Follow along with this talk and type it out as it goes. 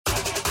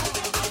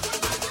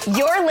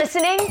You're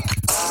listening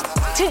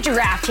to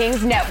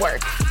DraftKings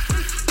Network.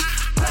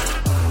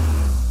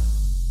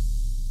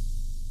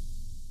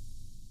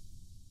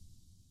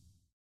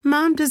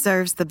 Mom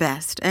deserves the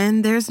best,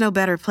 and there's no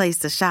better place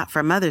to shop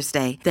for Mother's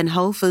Day than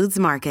Whole Foods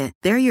Market.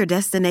 They're your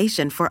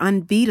destination for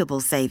unbeatable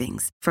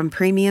savings, from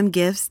premium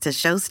gifts to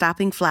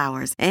show-stopping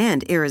flowers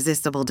and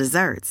irresistible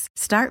desserts.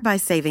 Start by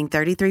saving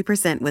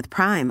 33% with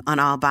Prime on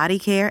all body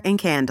care and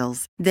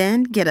candles.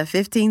 Then get a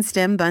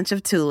 15-stem bunch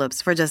of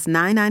tulips for just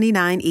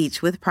 $9.99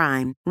 each with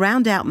Prime.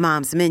 Round out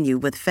Mom's menu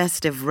with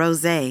festive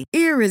rosé,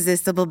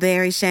 irresistible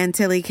berry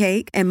chantilly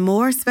cake, and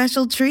more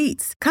special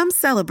treats. Come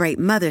celebrate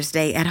Mother's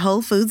Day at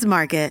Whole Foods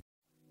Market.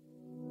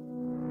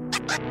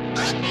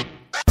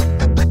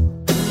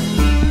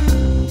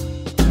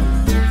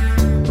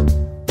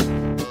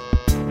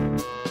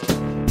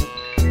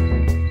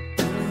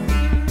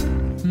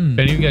 If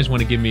any of you guys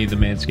want to give me the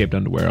Manscaped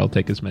underwear, I'll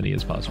take as many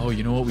as possible. Oh,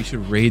 you know what? We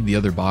should raid the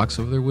other box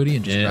over there, Woody,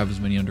 and just grab as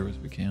many underwear as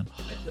we can.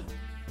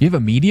 You have a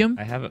medium?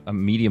 I have a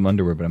medium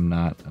underwear, but I'm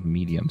not a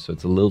medium, so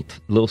it's a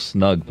little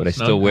snug, but I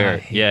still wear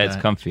it. Yeah, it's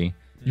comfy.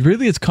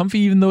 Really? It's comfy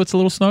even though it's a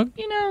little snug?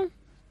 You know.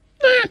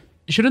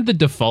 Shouldn't the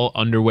default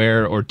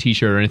underwear or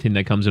t-shirt or anything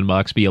that comes in a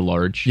box be a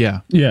large?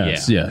 Yeah.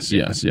 Yes.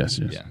 Yeah.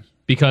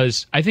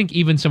 Because I think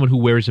even someone who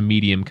wears a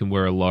medium can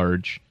wear a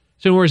large.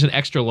 Someone who wears an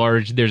extra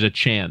large, there's a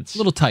chance. A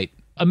little tight.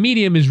 A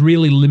medium is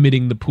really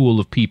limiting the pool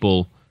of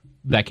people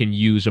that can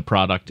use a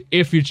product.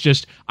 If it's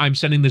just, I'm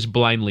sending this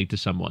blindly to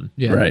someone.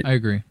 Yeah, Right. I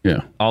agree.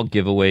 Yeah. All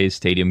giveaways,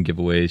 stadium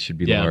giveaways should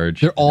be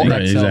large. They're all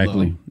Right, XL,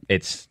 exactly. though.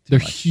 It's too They're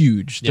much.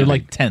 huge. They're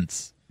like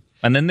tents.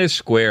 And then they're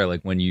square.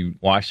 Like when you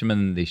wash them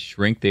and they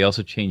shrink, they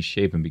also change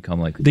shape and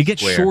become like They get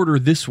square. shorter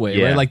this way,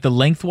 Yeah. right? Like the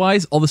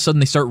lengthwise, all of a sudden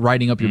they start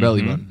riding up your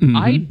belly button.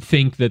 I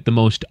think that the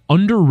most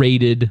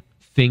underrated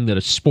thing that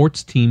a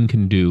sports team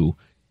can do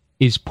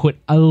is put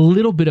a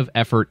little bit of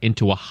effort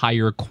into a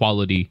higher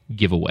quality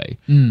giveaway.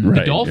 The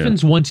Right,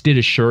 Dolphins once did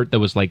a shirt that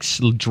was like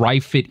Dry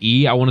Fit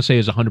E. I want to say it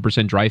was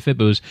 100% Dry Fit,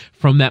 but it was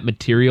from that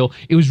material.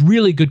 It was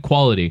really good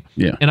quality.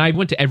 Yeah. And I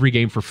went to every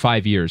game for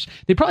 5 years.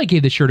 They probably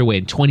gave the shirt away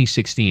in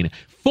 2016.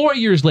 4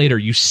 years later,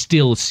 you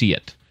still see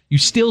it. You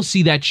still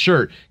see that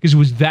shirt because it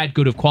was that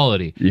good of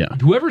quality. Yeah.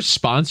 Whoever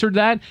sponsored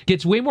that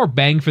gets way more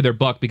bang for their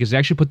buck because they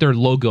actually put their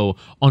logo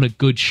on a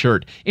good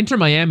shirt. Inter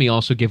Miami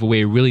also gave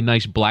away a really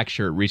nice black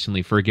shirt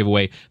recently for a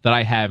giveaway that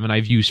I have and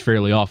I've used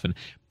fairly often.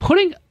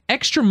 Putting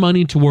extra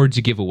money towards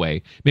a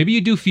giveaway, maybe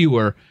you do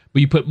fewer,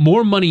 but you put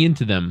more money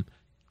into them,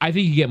 I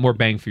think you get more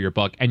bang for your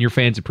buck and your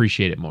fans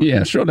appreciate it more.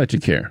 Yeah, show that you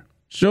care.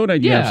 Show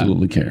that you Yeah.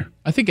 absolutely care.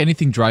 I think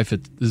anything dry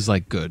fit is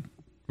like good.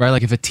 Right?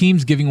 Like if a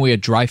team's giving away a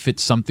dry fit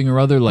something or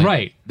other, like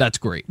Right. that's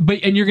great.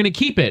 And you're going to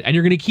keep it, and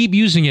you're going to keep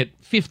using it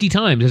 50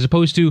 times, as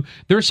opposed to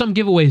there are some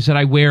giveaways that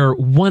I wear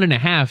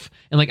 1.5,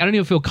 and like I don't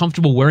even feel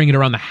comfortable wearing it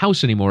around the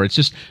house anymore. It's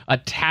just a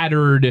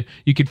tattered.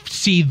 You could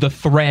see the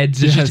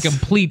threads. It's just a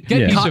complete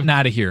Get piece cotton of,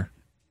 out of here.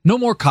 No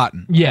more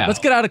cotton. Yeah. Let's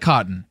get out of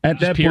cotton.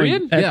 At that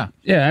period? point, at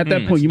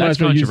that point, you might that's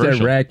as well use that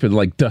controversial. rag for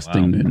like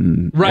dusting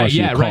and Right? washing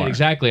Yeah. your car. Right.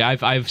 Exactly.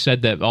 I've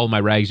said that all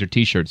my rags are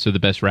T-shirts. They're the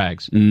best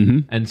rags,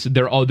 and so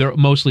they're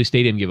mostly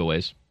stadium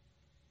giveaways.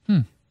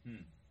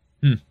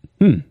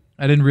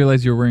 I didn't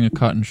realize you were wearing a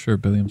cotton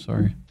shirt, Billy. I'm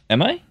sorry.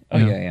 Am I? Oh,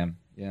 Yeah. yeah, I am.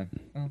 Yeah.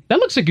 That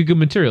looks like a good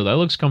material. That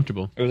looks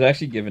comfortable. It was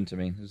actually given to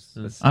me.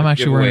 It's I'm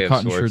actually wearing a giveaway of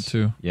cotton shirt sorts.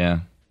 too. Yeah.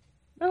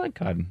 I like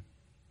cotton.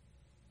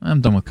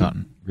 I'm done with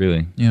cotton.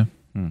 Really? Yeah.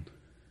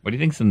 What do you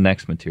think's the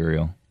next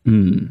material?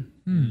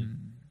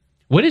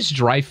 What is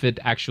dry fit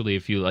actually?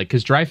 If you like,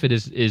 because dry fit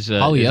is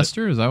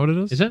Polyester? Is that what it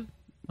is? Is it?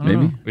 I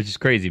don't know. Which is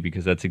crazy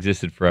because that's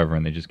existed forever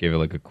and they just gave it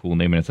like a cool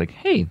name and it's like,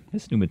 hey,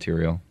 this new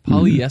material.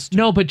 Polyester?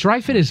 No, but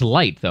dry fit is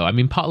light, though. I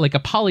mean, like a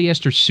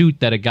polyester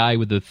suit that a guy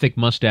with a thick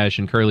mustache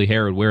and curly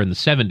hair would wear in the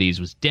 70s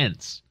was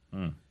dense.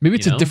 Maybe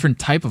it's You a know? different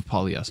type of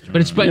polyester.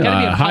 But it's got to be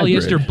a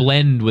polyester hybrid.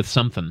 blend with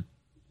something.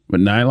 With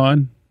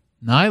nylon?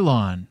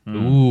 Nylon.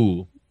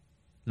 Ooh.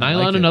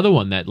 Nylon, like it. another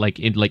one that, like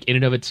in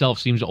and of itself,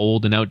 seems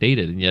old and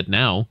outdated, and yet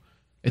now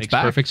It's makes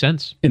back. perfect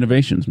sense.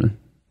 Innovations, man.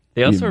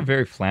 They also are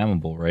very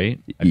flammable, right?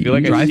 I feel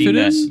like Dry I've fit seen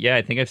that. is? Yeah,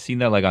 I think I've seen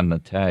that like on the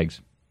tags.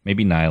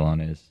 Maybe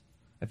nylon is.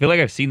 I feel like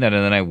I've seen that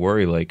and then I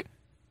worry like,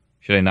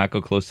 should I not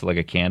go close to like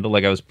a candle?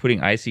 Like I was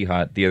putting Icy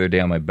Hot the other day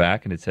on my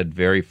back and it said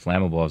very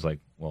flammable. I was like,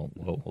 well,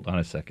 hold on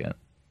a second.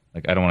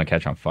 Like I don't want to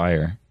catch on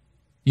fire.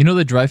 You know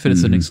that dry fit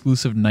is an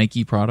exclusive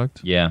Nike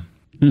product? Yeah.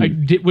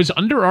 Was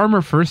Under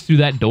Armour first through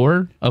that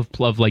door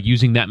of like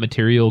using that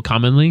material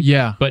commonly?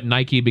 Yeah. But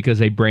Nike, because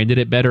they branded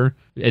it better,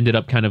 ended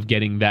up kind of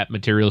getting that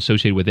material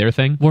associated with their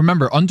thing. Well,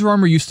 remember, Under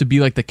Armour used to be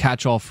like the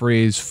catch-all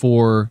phrase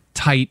for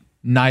tight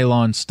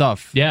nylon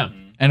stuff. Yeah.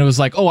 And it was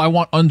like, oh, I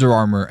want Under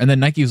Armour. And then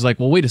Nike was like,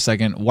 well, wait a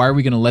second. Why are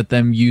we going to let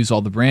them use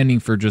all the branding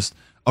for just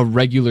a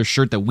regular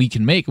shirt that we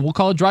can make? We'll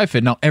call it dry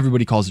fit. Now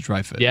everybody calls it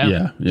dry fit. Yeah.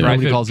 Yeah, yeah. Dry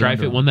Nobody calls it Fit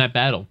Under won that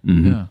battle.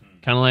 Yeah.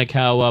 Kind of like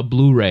how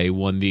Blu-ray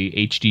won the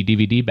HD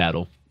DVD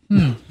battle.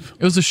 It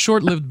was a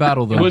short-lived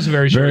battle, though. It was a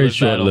very short-lived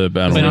short-lived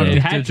battle. But Yeah. it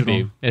had to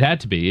Digital. be. It had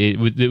to be.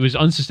 It was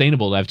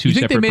unsustainable to have two You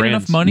think they separate made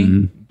brands. enough money,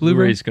 Blu-ray?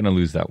 Blu-ray's going to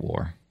lose that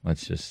war.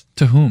 Let's just...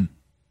 To whom?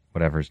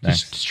 whatever's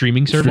Just next.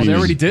 streaming service. Well, they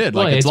already did.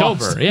 Well, Like, it's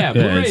lost. over. Yeah, Yeah,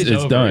 Blu-ray's it's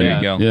over. done.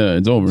 Yeah. Go. Yeah,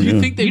 it's over. Do you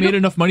yeah. think they made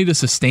enough money to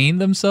sustain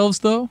themselves,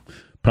 though?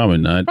 Probably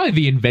not. Probably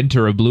the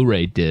inventor of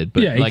Blu-ray did,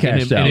 but Yeah, he like an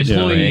cashed out.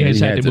 employee Yeah, has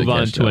he had had to to move on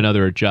cash to out.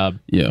 another job.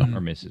 Yeah. Or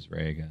Mrs.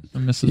 Ray, I guess.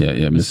 Mrs.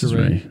 Yeah, Mrs.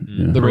 Ray.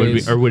 Yeah. The Or would,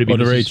 Rays. or would it be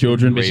the Ray Mrs.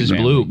 children. Mrs. Ray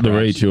Blue? The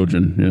Ray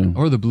children.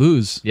 Or the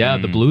Blues. Yeah,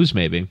 the Blues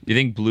maybe. You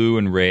think Blue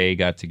and Ray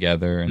got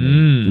together and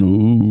Yeah.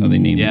 Ooh. so they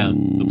named Yeah,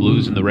 the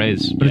Blues and the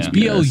Rays. But it's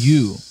Yeah.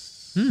 BLU.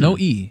 No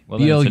E. Well,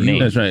 then it's a BLU. name.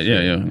 That's right. Yeah,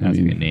 yeah. It has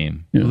to be a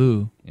name. Yeah.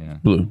 Blue. Yeah.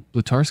 Blue.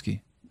 Blutarski.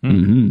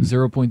 Mm-hmm.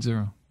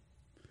 0.0.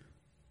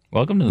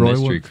 Welcome to the Roy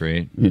Mystery Wolf.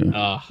 Crate.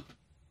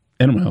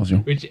 Animal House. Yo.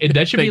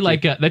 That should be Thank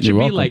like you. a, that should You're be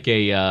welcome. like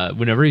a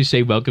whenever you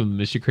say welcome to the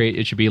Mystery Crate,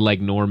 it should be like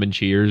Norman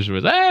Cheers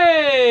with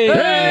hey.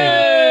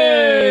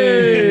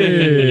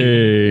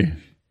 Hey!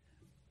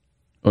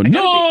 Oh,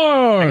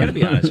 no! I gotta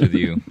be honest with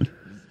you.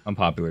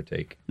 Unpopular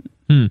take.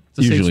 It's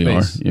a Usually safe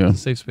are, space. yeah. It's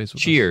a safe space. With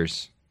us.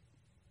 Cheers.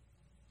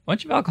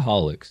 Bunch of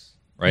alcoholics,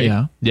 right?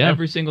 Yeah. Yeah.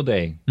 Every single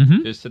day,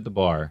 just at the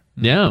bar,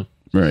 Yeah.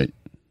 Right.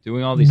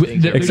 doing all these W-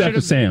 things. there- every Except day.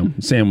 for Sam.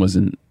 Sam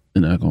wasn't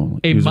an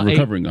alcoholic. He was a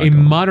recovering a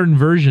alcoholic. modern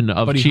version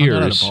of But he hung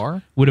out at a Cheers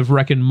bar? would have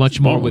reckoned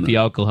much more balling with the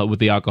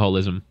it.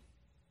 alcoholism.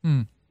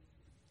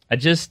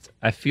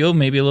 I feel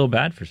maybe a little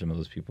bad for some of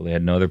those people. They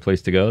had no other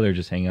place to go. They're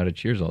just hanging out at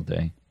Cheers all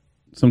day.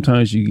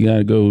 Sometimes you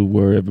gotta go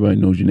where everybody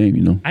knows your name,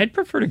 you know? I'd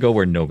prefer to go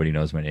where nobody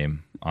knows my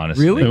name,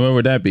 honestly. Really? And where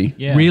would that be?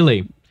 Yeah.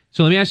 Really?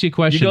 So let me ask you a You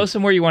question. go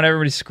somewhere you want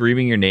everybody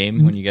screaming your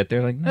name when you get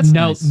there, like that's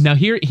now, nice. now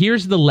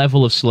here's the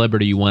level of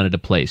celebrity you wanted to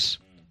place.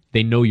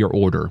 They know your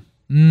order.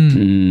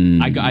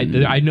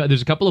 I know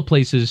there's a couple of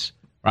places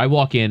where I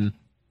walk in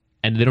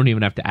and they don't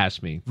even have to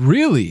ask me.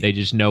 Really? They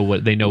just know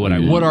what I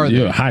want. What are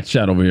You're they? a hot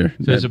shot over here.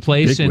 So there's a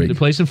place Bigwig. the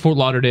place in Fort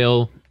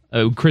Lauderdale.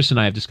 Chris and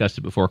I have discussed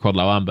it before, called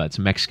La Bamba. It's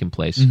a Mexican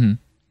place. Mm-hmm.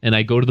 And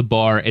I go to the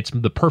bar. It's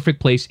the perfect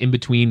place in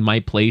between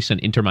my place and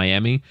Inter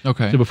Miami.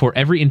 Okay. So before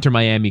every Inter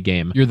Miami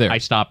game, You're there. I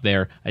stop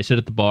there. I sit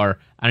at the bar.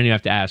 I don't even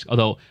have to ask.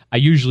 Although I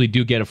usually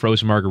do get a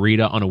frozen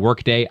margarita on a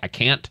work day. I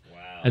can't. Wow.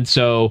 And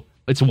so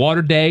it's a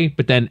water day.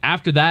 But then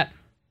after that,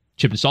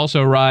 chip and salsa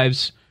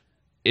arrives.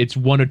 It's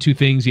one or two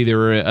things,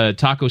 either a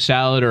taco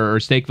salad or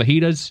steak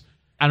fajitas.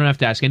 I don't have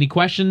to ask any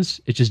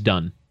questions. It's just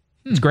done.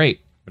 It's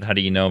great. But how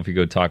do you know if you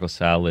go taco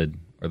salad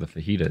or the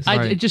fajitas?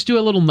 I just do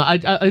a little.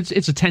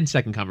 It's a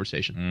 10-second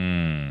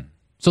conversation.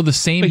 So the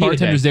same Fajita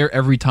bartender's day. there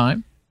every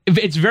time?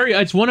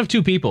 It's one of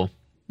two people.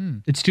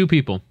 It's two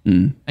people.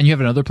 And you have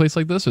another place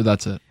like this, or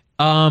that's it?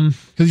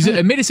 Because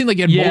it made it seem like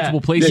you had Yeah.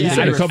 multiple places. Yeah, you that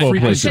said you a were couple of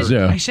frequent. places,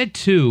 yeah. I said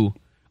two.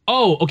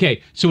 Oh,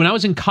 okay. So when I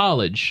was in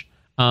college,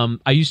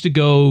 I used to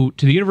go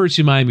to the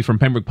University of Miami from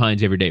Pembroke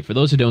Pines every day. For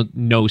those who don't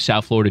know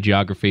South Florida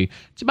geography,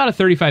 it's about a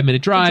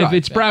 35-minute drive.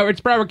 It's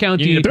Broward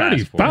County. You need a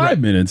passport. 35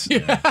 minutes. You're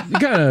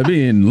kind of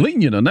being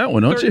lenient on that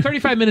one, aren't you?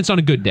 35 minutes on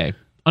a good day.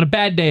 On a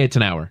bad day, it's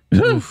an hour.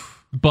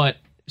 But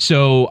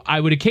so I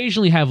would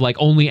occasionally have like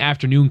only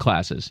afternoon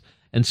classes.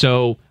 And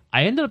so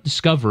I ended up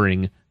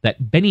discovering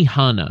that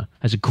Benihana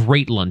has a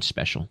great lunch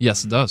special.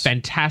 Yes, it does.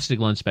 Fantastic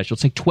lunch special.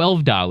 It's like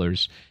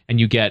 $12 and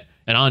you get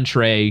an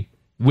entree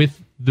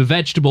with the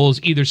vegetables,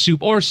 either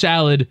soup or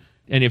salad.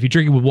 And if you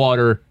drink it with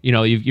water, you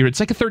know, it's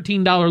like a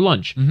 $13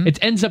 lunch. It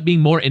ends up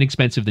being more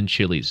inexpensive than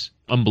Chili's,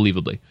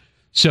 unbelievably.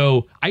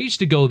 So I used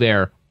to go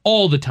there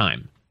all the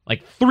time,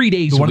 like 3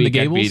 days The a one in week.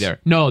 the I'd be Gables? there.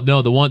 No,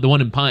 the one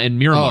in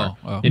Miramar.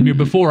 Oh.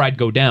 Before I'd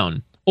go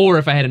down, or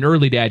if I had an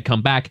early day, I'd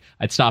come back.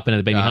 I'd stop in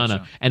at the Benihana,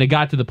 Gotcha. and it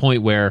got to the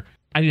point where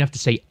I didn't have to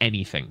say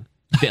anything.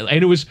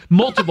 And it was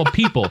multiple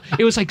people.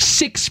 It was like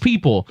 6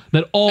 people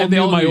that all And they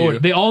knew all my knew order. you.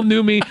 They all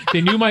knew me.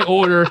 They knew my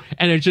order,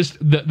 and it just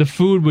the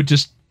food would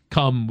just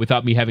come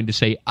without me having to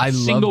say a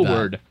single love that.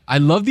 word. I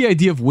love the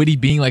idea of Whitty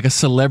being like a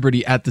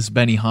celebrity at this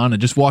Benihana,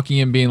 just walking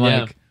in being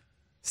like, Yeah.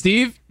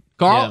 Steve,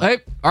 Carl, Yeah. hey,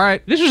 all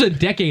right. This was a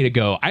decade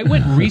ago. I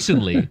went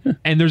recently,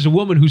 and there's a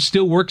woman who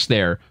still works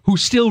there who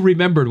still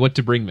remembered what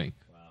to bring me.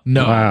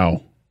 No.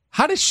 Wow.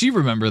 How does she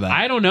remember that?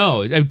 I don't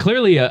know.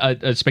 Clearly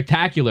a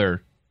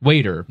spectacular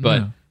waiter,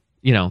 but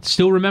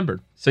still remembered.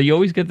 So you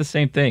always get the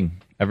same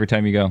thing every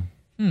time you go.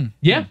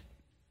 Yeah.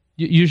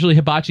 Usually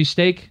hibachi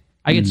steak.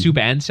 I get soup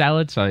and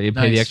salad, so I pay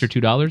the Nice. extra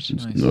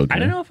 $2. Okay. I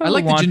don't know if I, I would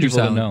like the want ginger people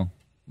salad. to know.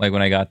 Like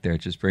when I got there,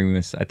 just bring me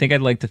this. I think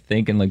I'd like to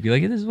think and like be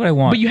like, hey, this is what I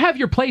want. But you have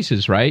your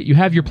places, right? You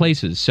have your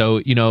places. So,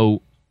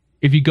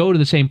 if you go to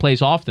the same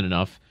place often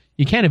enough,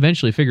 you can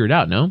eventually figure it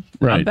out, no? I'm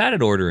Right. bad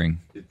at ordering.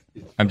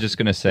 I'm just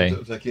gonna say.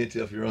 Sometimes I can't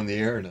tell if you're on the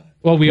air or not.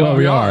 Well, we Well, are.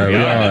 we are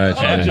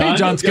actually. Hey,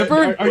 John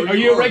Skipper. Are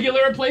you a regular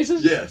at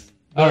places? Yes.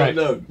 All right.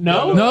 No.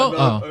 No?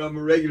 I'm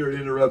a regular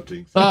at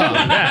interrupting.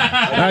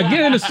 Get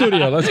in the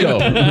studio. Let's go.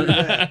 It's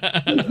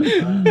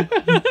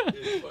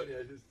funny.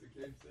 I just came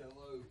to say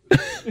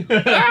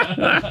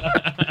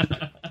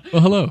hello.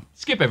 Well, hello.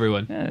 Skip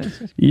everyone.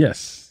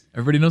 Yes.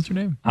 Everybody knows her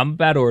name. I'm a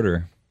bad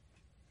orderer.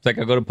 It's like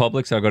I go to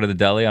Publix, I'll go to the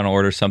deli, I'll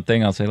order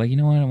something. I'll say like, you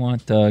know what, I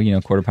want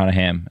quarter pound of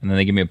ham, and then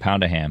they give me a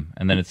pound of ham,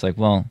 and then it's like,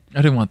 well,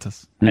 I didn't want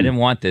this. I didn't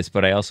want this,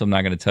 but I also am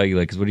not going to tell you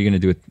like, because what are you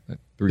going to do with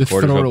Just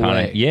 3/4 throw of it a pound?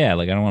 away. Yeah,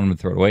 like I don't want them to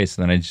throw it away.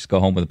 So then I just go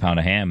home with a pound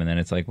of ham, and then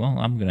it's like, well,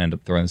 I'm going to end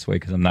up throwing this away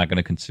because I'm not going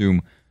to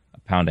consume a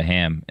pound of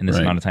ham in this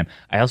Right. amount of time.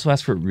 I also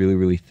ask for it really,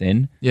 really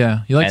thin.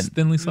 Yeah, he likes And-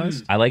 thinly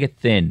sliced. I like it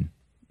thin,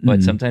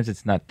 but sometimes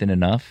it's not thin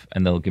enough,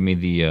 and they'll give me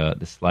the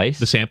slice.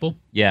 The sample?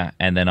 Yeah,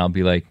 and then I'll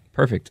be like,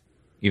 perfect,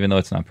 even though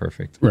it's not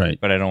perfect. Right.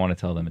 But I don't want to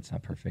tell them it's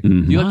not perfect. Do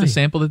you like Why? the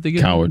sample that they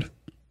give? Coward.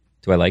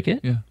 Do I like it?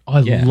 Yeah. Oh,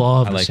 I Yeah,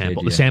 love I the like the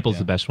sample. The idea. sample's Yeah.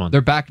 the best one.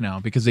 They're back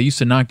now because they used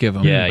to not give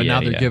them, Yeah, but yeah, now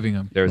they're yeah. giving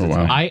them. There's Oh, a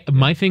wow. time.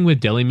 My thing with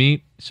deli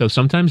meat, so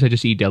sometimes I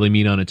just eat deli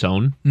meat on its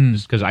own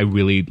just because I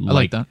really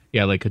like that.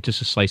 Yeah, like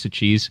just a slice of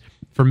cheese.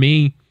 For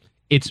me,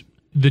 it's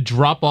the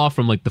drop off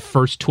from like the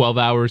first 12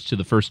 hours to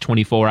the first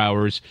 24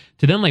 hours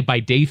to then like by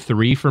day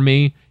 3 for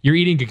me, you're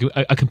eating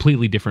a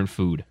completely different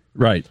food.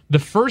 Right. The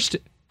first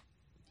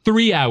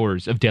 3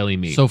 hours of deli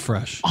meat, So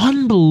fresh.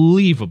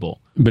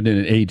 unbelievable. But then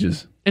it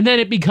ages. And then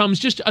it becomes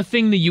just a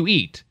thing that you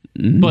eat.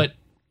 But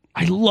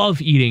I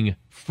love eating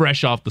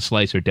fresh off the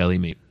slice or deli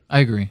meat. I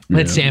agree.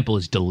 That sample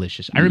is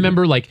delicious. I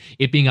remember like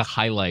it being a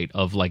highlight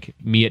of like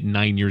me at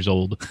 9 years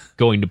old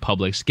going to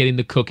Publix, getting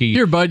the cookie.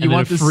 Here, bud, you and then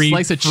want a this free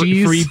slice of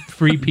cheese?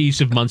 Free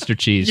piece of Munster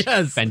cheese.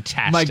 Yes.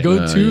 Fantastic. My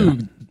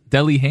go-to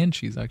deli hand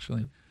cheese,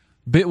 actually.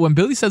 When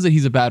Billy says that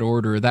he's a bad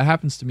orderer, that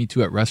happens to me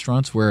too at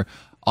restaurants where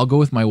I'll go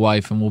with my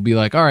wife and we'll be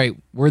like, all right,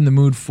 we're in the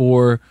mood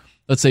for,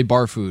 let's say,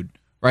 bar food,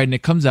 right? And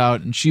it comes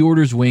out and she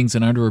orders wings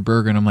and I order a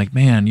burger and I'm like,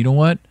 man, you know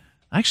what?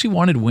 I actually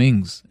wanted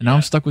wings and now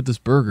I'm stuck with this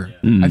burger.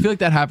 I feel like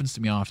that happens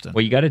to me often.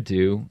 What you got to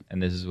do,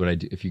 and this is what I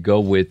do, if you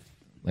go with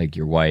like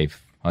your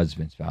wife,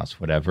 husband, spouse,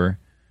 whatever,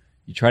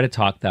 you try to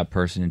talk that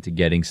person into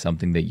getting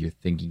something that you're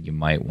thinking you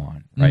might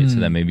want, right? So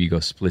then maybe you go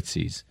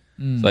splitsies.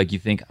 So like you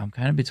think, I'm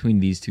kind of between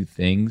these two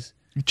things.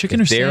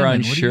 Chicken If or salmon? they're What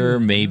do you- unsure,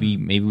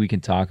 maybe we can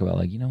talk about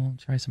like,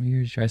 try some of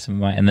yours, try some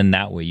of mine, and then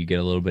that way you get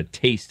a little bit of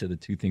taste of the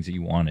two things that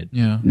you wanted.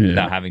 Yeah.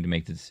 Without having to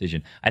make the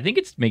decision. I think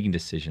it's making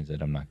decisions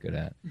that I'm not good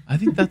at. I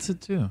think that's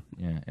it too.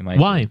 Yeah.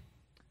 Why?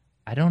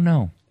 I don't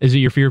know. Is it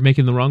your fear of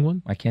making the wrong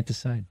one? I can't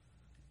decide.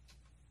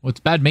 Well, it's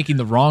bad making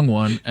the wrong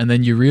one, and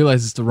then you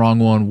realize it's the wrong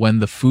one when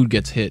the food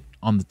gets hit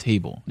on the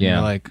table. And Yeah.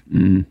 you're like,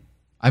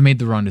 I made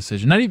the wrong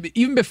decision. Not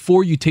even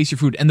before you taste your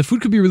food, and the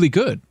food could be really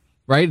good,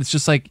 right? It's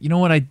just like, you know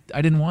what? I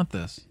didn't want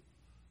this.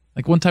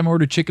 Like one time I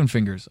ordered chicken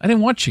fingers. I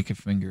didn't want chicken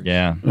fingers.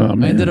 Yeah. Oh, I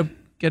man. ended up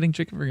getting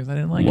chicken fingers. I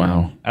didn't like it.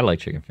 Wow. I like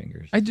chicken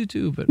fingers. I do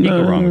too, but Can't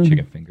go wrong with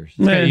chicken fingers.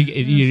 Man.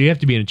 You have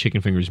to be in a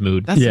chicken fingers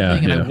mood. that's Yeah, the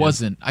thing, and I yeah.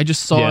 wasn't. I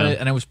just saw Yeah. it,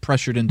 and I was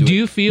pressured into it. Do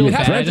you feel It bad?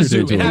 happened, Pressured at, Zoo.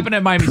 into It it. happened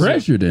at Miami Zoo.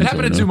 Pressured It into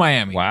happened it, at huh? Zoo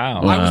Miami.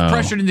 Wow. I was Wow.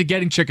 pressured into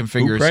getting chicken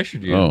fingers. Who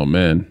pressured you? Oh,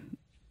 man.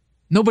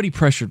 Nobody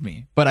pressured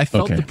me, but I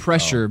felt Okay. the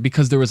pressure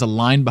because there was a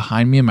line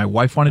behind me, and my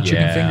wife wanted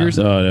chicken Yeah. fingers.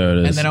 Oh, there it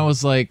is. And then I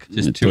was like,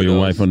 Just Throw two of your those.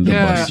 wife under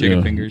Yeah. the bus.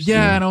 chicken fingers.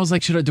 yeah, and I was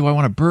like, do I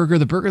want a burger?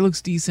 The burger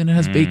looks decent. It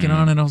has bacon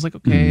on it. And I was like,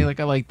 okay, like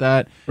I like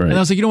that. Right. And I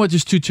was like, you know what?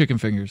 Just 2 chicken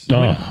fingers.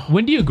 Oh,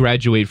 When do you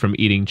graduate from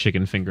eating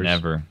chicken fingers?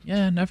 Never.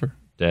 Yeah, never.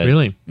 Dead.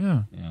 Really?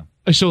 Yeah.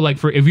 So like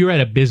for if you were at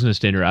a business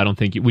dinner, I don't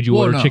think would you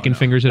Well, order no, chicken no.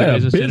 fingers at yeah, a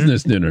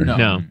business, dinner? dinner. No.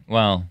 No.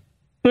 Well,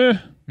 Eh,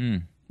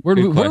 Where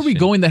Good are we question.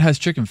 going that has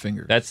chicken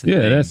fingers? that's the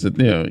yeah, thing. that's it.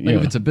 Yeah, Like yeah.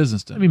 if it's a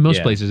business dinner. I mean, most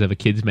Yeah. places have a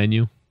kids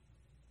menu.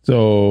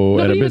 So No,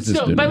 at but a even business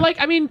still, dinner, but like,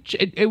 I mean,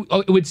 it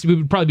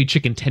would probably be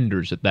chicken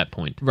tenders at that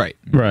point. Right.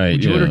 right?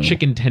 Would you yeah. order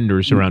chicken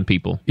tenders around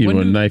people? Eat When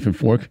with a do- knife and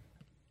fork?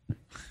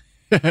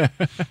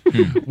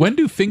 When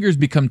do fingers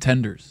become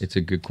tenders? It's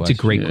a good It's question. a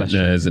great Yeah, question.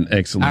 that is an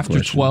excellent After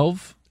question.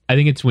 12? I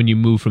think it's when you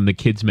move from the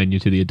kids menu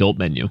to the adult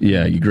menu.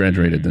 Yeah, you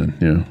graduated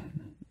then.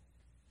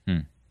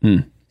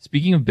 Yeah.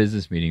 Speaking of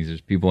business meetings,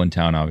 there's people in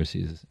town,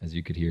 obviously, as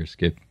you could hear,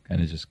 Skip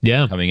kind of just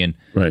Yeah. coming in.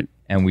 Right.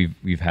 And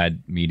we've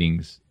had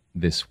meetings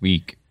this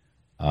week,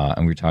 and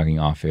we were talking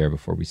off air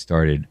before we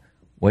started.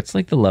 What's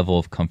like the level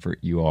of comfort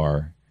you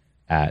are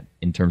at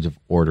in terms of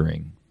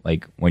ordering?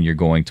 Like when you're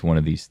going to one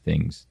of these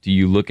things, do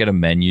you look at a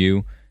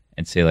menu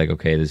and say like,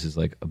 okay, this is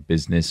like a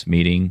business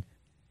meeting.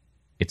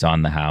 It's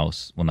on the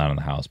house. Well, not on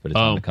the house, but it's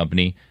on Oh. the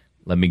company.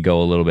 Let me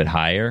go a little bit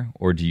higher,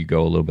 or do you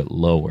go a little bit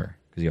lower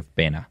because you have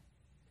pena?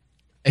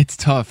 It's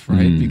tough,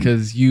 right?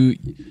 Because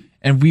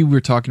and we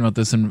were talking about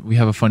this, and we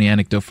have a funny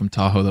anecdote from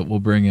Tahoe that we'll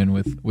bring in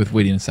with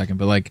Witty in a second.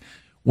 But like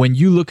when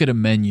you look at a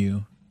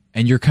menu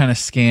and you're kind of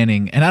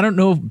scanning, and I don't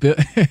know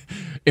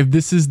if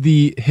this is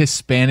the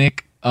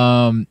Hispanic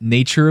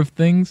nature of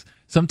things.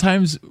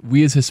 Sometimes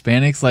we as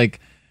Hispanics like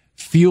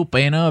feel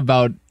pena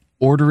about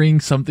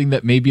ordering something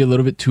that may be a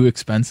little bit too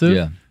expensive.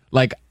 Yeah.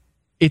 Like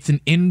it's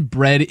an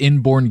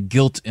inborn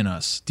guilt in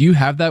us. Do you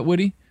have that,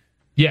 Woody?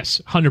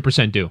 Yes,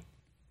 100% do.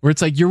 Where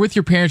it's like you're with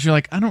your parents, you're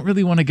like, I don't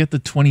really want to get the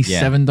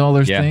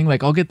 $27 Yeah. thing.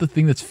 Like I'll get the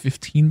thing that's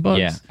 $15.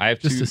 Yeah, I have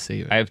just two, to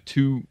save it. I have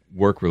 2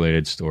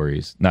 work-related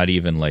stories, not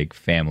even like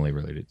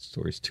family-related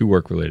stories. 2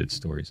 work-related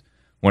stories.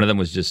 One of them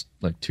was just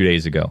like 2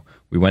 days ago.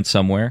 We went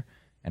somewhere,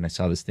 and I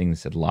saw this thing that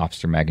said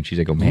lobster mac and cheese.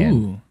 I go, man,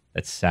 Ooh.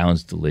 that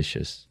sounds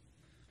delicious,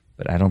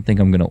 but I don't think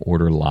I'm going to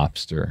order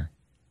lobster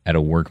at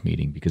a work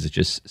meeting because it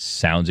just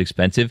sounds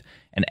expensive,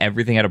 and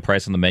everything had a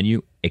price on the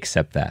menu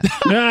except that.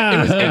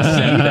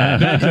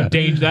 That's a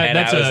danger. And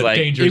That's I was a like,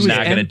 dangerous. it was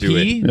not gonna do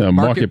it. MP, Yeah,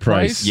 market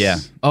price. Yeah.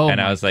 Oh and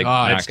I my was like,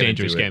 God. not That's gonna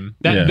dangerous do it. game.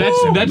 Yeah.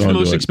 That's Don't the do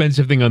most it.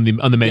 expensive thing on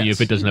the menu Yes.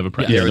 if it doesn't have a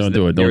price. Yeah, There was don't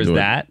do it. There Don't was do it.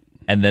 that,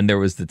 And then there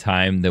was the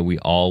time that we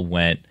all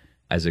went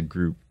as a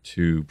group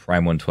to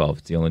Prime 112.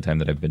 It's the only time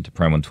that I've been to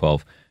Prime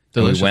 112.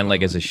 And we went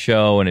like as a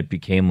show, and it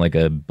became like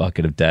a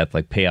bucket of death,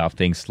 like payoff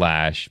thing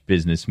 /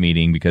 business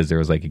meeting, because there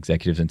was like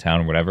executives in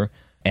town or whatever.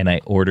 And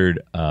I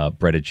ordered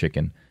breaded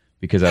chicken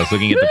because I was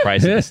looking at the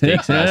price of the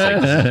steaks, and I was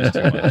like, this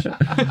is just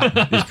too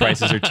much. These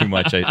prices are too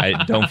much.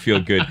 I don't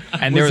feel good.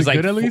 And there was like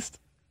good at least?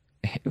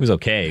 It was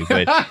okay,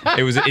 but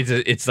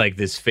it's like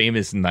this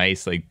famous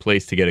nice like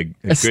place to get a good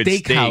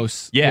steakhouse.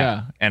 Steak.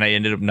 Yeah. And I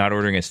ended up not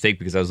ordering a steak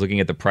because I was looking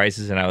at the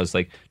prices, and I was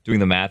like doing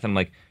the math, and I'm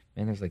like,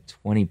 man, there's like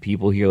 20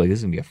 people here. Like, this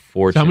is gonna be a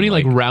fortune. So how many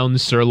like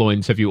round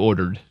sirloins have you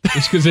ordered?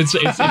 Just because it's the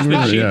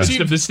cheapest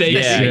of the steaks.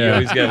 Yeah, you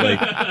always get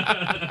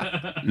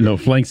like No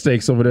flank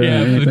steaks over there.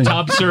 Yeah, or the anything?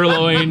 top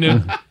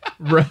sirloin.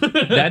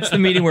 that's the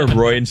meeting where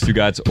Roy and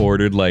Stugatz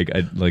ordered like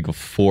a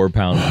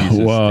 4-pound piece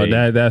of Well,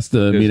 steak. that's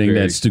the It was meeting very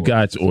that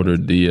Stugatz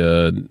ordered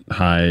the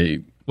high.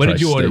 What did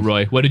you price order, steak.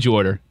 Roy? What did you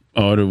order?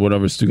 I ordered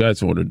whatever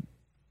Stugatz ordered.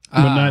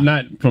 But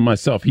not for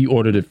myself. He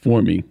ordered it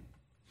for me.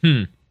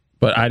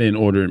 But I didn't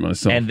order it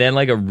myself. And then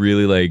like a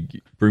really like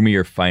bring me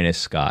your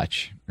finest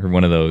scotch or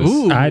one of those.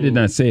 Ooh. I did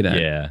not say that.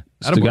 Yeah.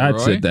 Attaboy, Stugatz Roy.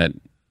 said that.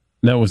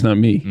 That was not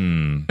me.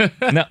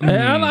 No,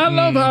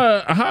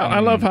 I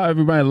love how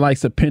everybody likes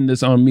to pin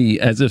this on me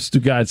as if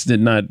Stugatz did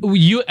not.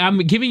 I'm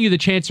giving you the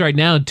chance right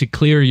now to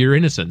clear your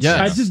innocence.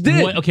 Yeah. I just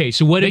did. Okay,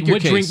 so what Make your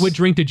drink? case. What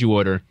drink did you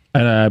order?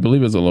 And I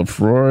believe it was a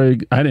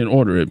Lafroig. I didn't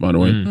order it, by the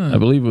way. I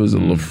believe it was a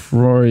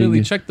Lafroig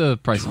Billy, check the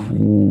price.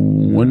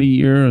 20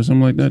 year or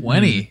something like that.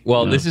 20.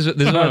 Well, this is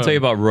what I'll tell you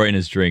about Roy and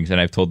his drinks, and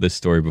I've told this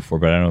story before,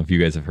 but I don't know if you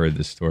guys have heard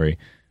this story.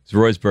 It's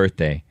Roy's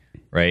birthday,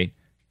 right?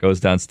 Goes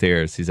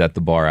downstairs. He's at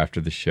the bar after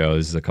the show.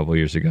 This is a couple of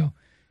years ago.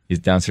 He's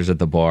downstairs at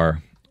the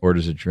bar,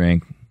 orders a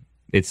drink.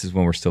 This is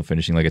when we're still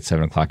finishing, like at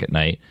 7:00 at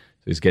night.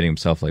 So he's getting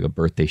himself like a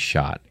birthday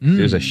shot.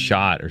 There's a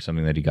shot or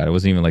something that he got. It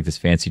wasn't even like this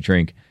fancy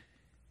drink.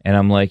 And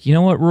I'm like, you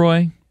know what,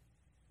 Roy?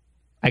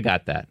 I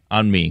got that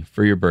on me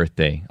for your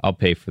birthday. I'll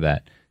pay for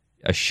that.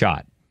 A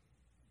shot.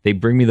 They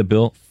bring me the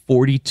bill,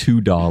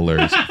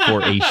 $42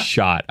 for a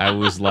shot. I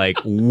was like,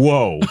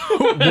 whoa.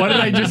 What did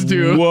I just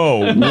do?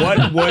 Whoa,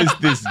 what was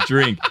this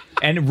drink?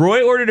 And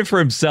Roy ordered it for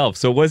himself,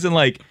 so it wasn't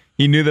like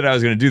he knew that I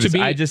was going to do this.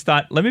 I just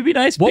thought, let me be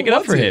nice, pick it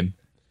up was for it? him.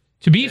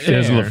 To be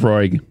fair, There's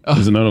Lafroig.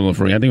 There's another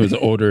Lafroig. I think it was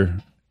older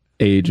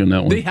age on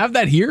that one. They have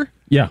that here?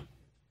 Yeah.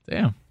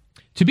 Damn.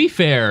 to be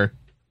fair,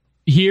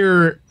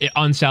 here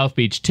on South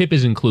Beach, tip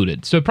is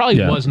included, so it probably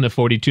wasn't a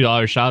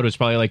 $42 shot. It was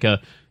probably like a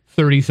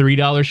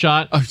 $33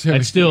 shot. Oh, sorry.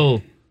 It's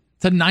still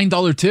It's a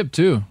 $9 tip,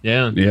 too.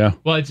 yeah.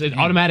 Well, it's an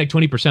automatic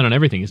 20% on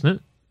everything, isn't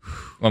it?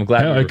 Well, I'm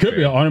glad. it could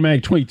be an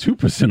automatic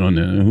 22% on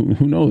there.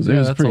 Who knows? It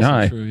was that's pretty also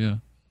high. true, yeah.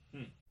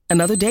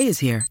 Another day is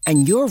here,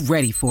 and you're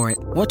ready for it.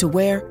 What to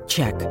wear?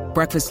 Check.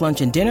 Breakfast, lunch,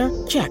 and dinner?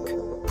 Check.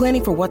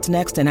 Planning for what's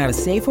next and how to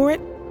save for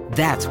it?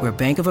 That's where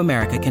Bank of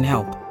America can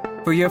help.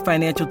 For your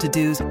financial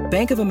to-dos,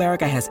 Bank of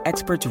America has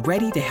experts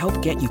ready to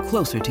help get you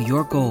closer to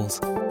your goals.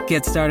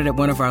 Get started at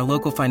one of our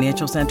local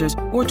financial centers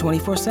or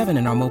 24/7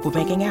 in our mobile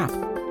banking app.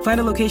 Find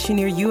a location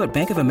near you at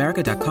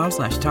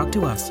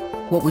bankofamerica.com/talktous.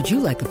 What would you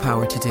like the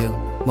power to do?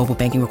 Mobile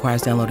banking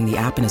requires downloading the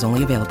app and is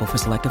only available for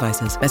select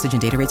devices. Message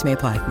and data rates may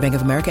apply. Bank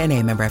of America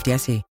NA, member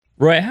FDIC.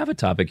 Roy, I have a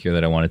topic here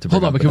that I wanted to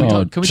bring Hold on, up. but can we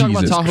Oh, talk about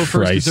Jesus Tahoe first?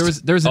 Christ.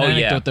 Because there was an Oh, yeah,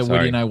 anecdote that sorry.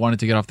 Woody and I wanted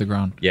to get off the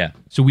ground. Yeah.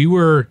 So we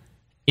were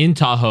in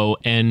Tahoe,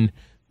 and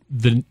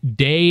the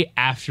day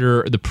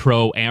after the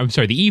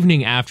the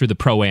evening after the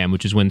Pro-Am,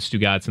 which is when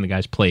Stugatz and the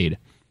guys played,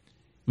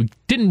 we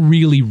didn't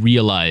really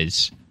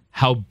realize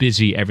how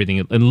busy everything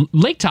is. And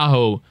Lake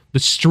Tahoe, the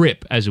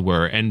strip, as it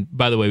were, and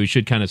by the way, we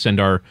should kind of send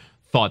our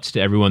thoughts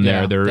to everyone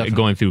there. Yeah, They're definitely.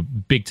 going through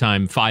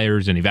big-time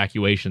fires and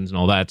evacuations and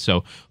all that,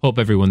 so hope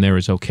everyone there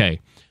is okay.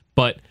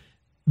 But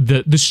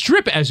the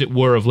strip, as it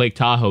were, of Lake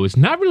Tahoe is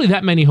not really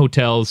that many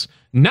hotels,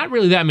 not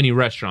really that many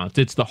restaurants.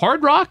 It's the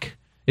Hard Rock,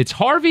 it's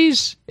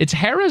Harvey's, it's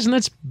Harrah's, and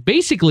that's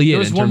basically it.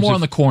 There's in one terms more of-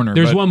 on the corner,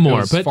 There's but one it more,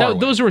 was but far away.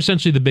 those are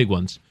essentially the big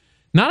ones.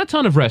 Not a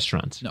ton of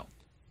restaurants. No.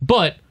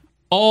 But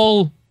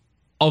all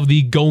of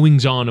the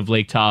goings-on of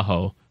Lake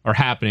Tahoe are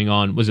happening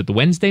on, was it the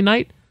Wednesday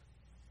night?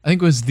 I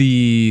think it was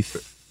the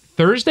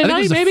Thursday I think night,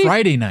 it was maybe? the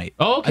Friday night.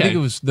 Oh, okay. I think it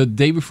was the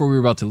day before we were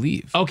about to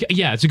leave. Okay,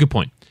 yeah, it's a good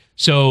point.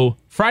 So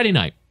Friday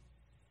night,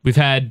 we've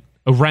had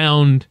a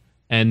round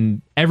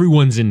and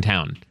everyone's in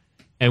town.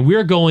 And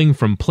we're going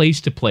from place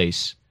to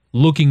place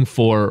looking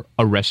for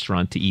a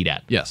restaurant to eat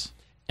at. Yes.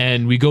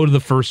 And we go to the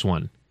first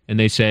one and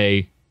they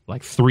say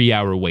like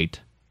 3-hour wait.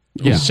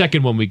 Yeah. The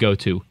second one we go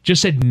to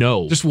just said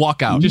no. Just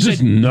walk out.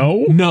 Just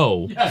no?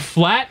 no.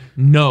 Flat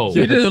no.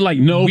 They just like,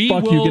 no, We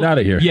fuck you, will- get out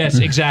of here. Yes,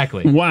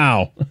 exactly.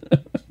 Wow.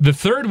 The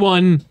third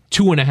one,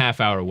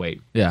 2.5-hour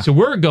wait. Yeah. So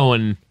we're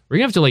gonna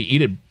have to like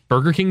eat at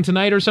Burger King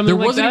tonight or something There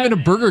like wasn't that. even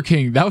a Burger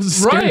King. That was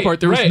the scary Right,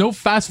 part. There was right. no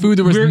fast food.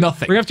 There was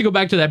nothing. We're gonna have to go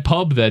back to that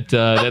pub that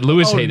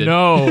Lewis hated.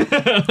 No.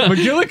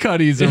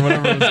 McGillicuddy's or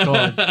whatever it was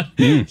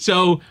called.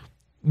 So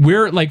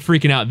we're like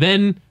freaking out.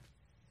 Then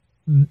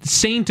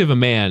saint of a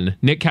man,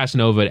 Nick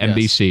Casanova at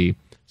NBC,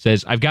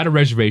 says, I've got a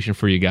reservation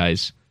for you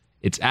guys.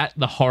 It's at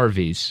the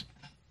Harvey's,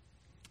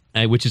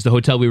 which is the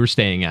hotel we were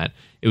staying at.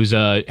 It was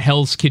a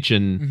Hell's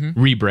Kitchen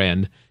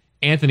rebrand.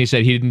 Anthony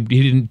said he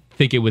didn't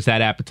think it was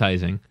that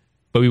appetizing,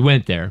 but we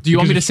went there. Do you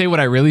want me to say what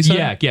I really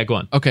said? Yeah, go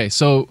on. Okay,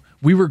 so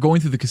we were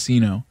going through the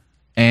casino,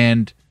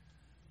 and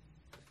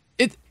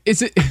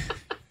it's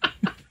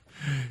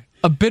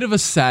a bit of a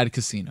sad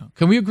casino.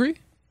 Can we agree?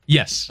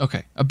 Yes.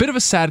 Okay, a bit of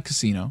a sad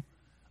casino.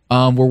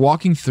 We're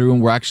walking through,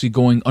 and we're actually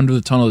going under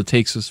the tunnel that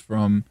takes us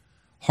from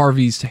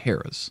Harvey's to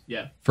Harrah's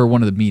for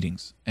one of the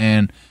meetings.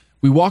 And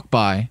we walk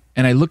by,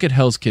 and I look at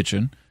Hell's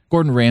Kitchen,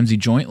 Gordon Ramsay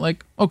joint,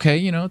 like, okay,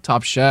 you know,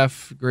 top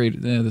chef,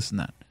 great, this and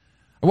that.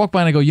 I walk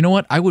by and I go, you know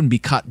what? I wouldn't be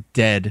caught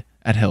dead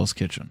at Hell's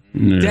Kitchen.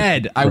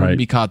 Dead, I wouldn't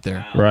be caught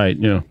there. Right,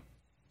 yeah.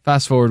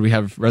 Fast forward, we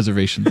have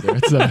reservations there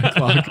at 7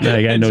 o'clock. Yeah,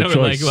 I got no So we're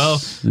choice. like,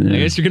 well, I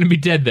guess you're going to be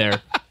dead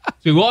there. So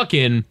we walk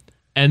in,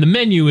 and the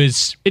menu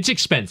it's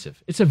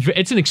expensive. It's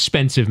an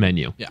expensive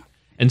menu. Yeah.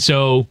 And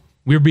so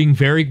we're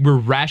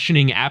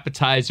rationing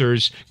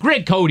appetizers.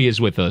 Greg Cody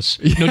is with us.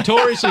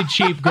 Notoriously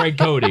cheap Greg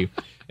Cody.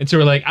 And so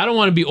we're like, I don't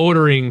want to be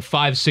ordering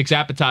 5-6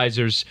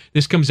 appetizers.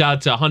 This comes out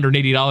to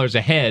 $180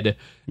 a head,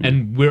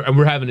 and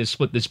we're having to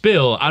split this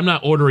bill. I'm not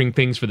ordering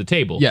things for the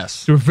table. Yes.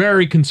 So we're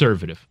very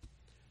conservative.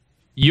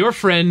 Your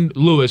friend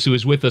Lewis, who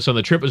was with us on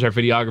the trip, was our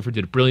videographer,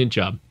 did a brilliant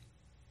job.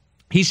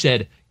 He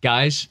said,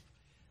 guys,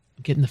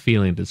 I'm getting the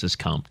feeling this is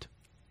comped.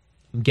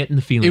 I'm getting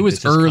the feeling It was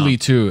this is early,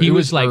 comped. too. He It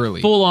was was like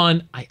early. full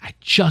on, I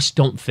just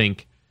don't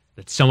think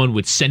that someone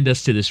would send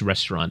us to this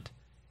restaurant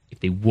if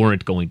they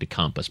weren't going to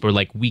comp us. But we're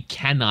like, we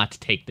cannot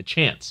take the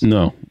chance.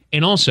 No.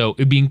 And also,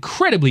 it'd be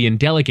incredibly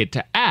indelicate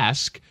to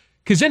ask,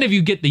 because then if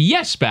you get the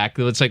yes back,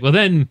 it's like, well,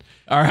 then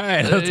All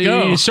right, let's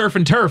go. surf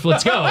and turf,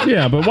 let's go.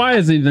 Yeah, but why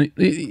is it?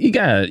 You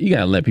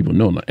gotta let people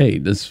know, like, hey,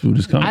 this food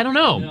is coming. I don't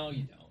know. No,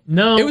 you don't.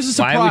 No. It was a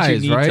surprise, Why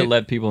would you need right? to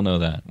let people know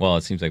that? Well,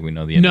 it seems like we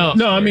know the end. No. of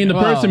the No, I story. mean the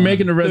person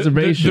making the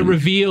reservation. The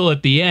reveal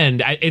at the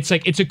end, it's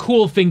a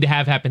cool thing to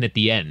have happen at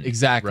the end.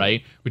 Exactly.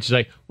 Right? Which is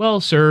like, well,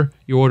 sir,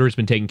 your order has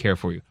been taken care of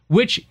for you.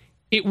 Which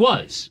it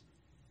was,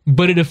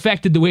 but it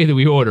affected the way that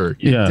we ordered.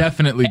 yeah.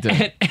 Definitely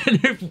did.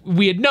 And if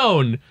we had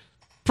known,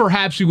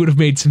 perhaps we would have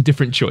made some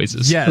different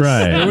choices. Yes.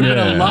 Right, There would have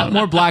been yeah. a lot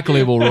more Black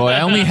Label, Roy.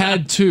 I only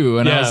had 2,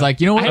 and I was like,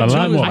 you know what? I had A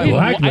lot two- more I had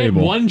Black one- I had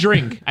Label. one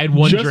drink. I had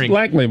one Just drink.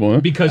 Black Label, huh?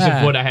 Because Yeah.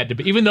 of what I had to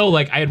be. Even though,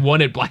 like, I had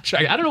one at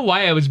Blackjack. I don't know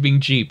why I was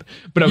being cheap,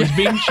 but I was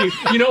being cheap.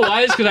 You know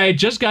why? It's because I had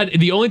just got,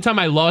 the only time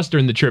I lost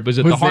during the trip was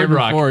at Was the Hard there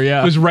Rock. before,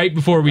 yeah. It was right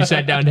before we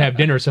sat down to have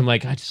dinner. So I'm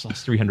like, I just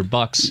lost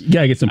 $300. You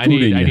gotta get some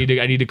food in I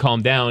you. need to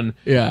calm down.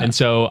 Yeah. And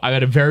so I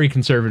got a very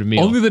conservative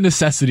meal. Only the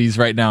necessities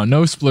right now.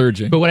 No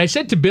splurging. But what I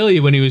said to Billy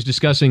when he was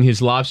discussing his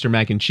lobster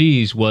mac and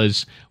cheese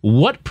was,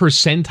 what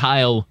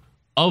percentile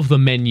of the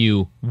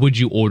menu would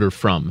you order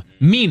from?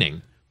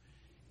 Meaning,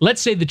 let's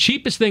say the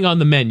cheapest thing on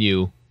the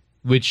menu,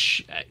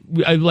 which,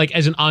 like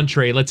as an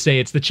entree, let's say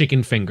it's the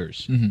chicken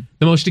fingers.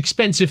 The most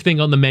expensive thing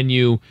on the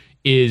menu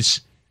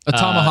is a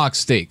tomahawk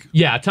steak.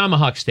 a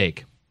tomahawk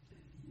steak.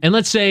 And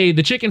let's say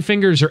the chicken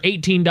fingers are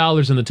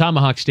 $18 and the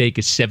tomahawk steak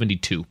is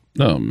 $72.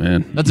 Oh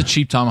man. That's a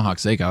cheap tomahawk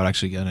steak. I would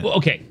actually get it. Well,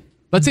 okay,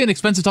 Let's say an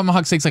expensive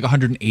tomahawk steak's like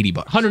 $180.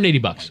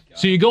 $180.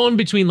 So you're going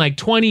between like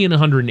 20 and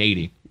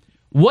 180.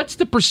 What's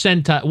the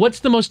percentile? What's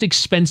the most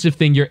expensive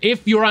thing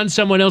if you're on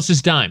someone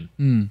else's dime?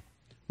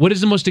 What is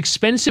the most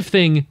expensive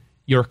thing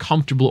you're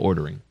comfortable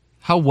ordering?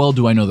 How well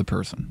do I know the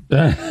person?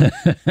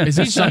 Is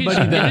he somebody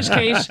in that this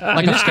case,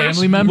 like in a this case,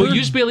 family member? We'll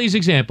use Billy's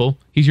example.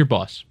 He's your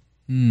boss.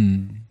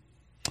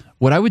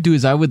 What I would do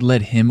is I would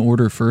let him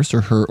order first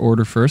or her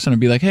order first, and I'd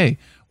be like, hey,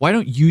 why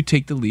don't you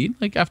take the lead?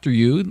 Like after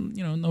you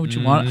know what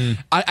you want.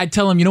 I'd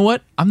tell him, you know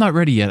what? I'm not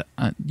ready yet.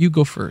 You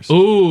go first.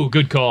 Ooh,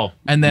 good call.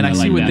 And then I see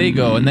like where that. they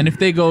go. And then if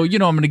they go, I'm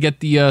going to get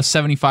the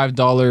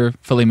 $75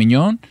 filet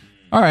mignon.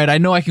 All right, I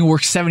know I can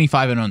work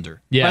 75 and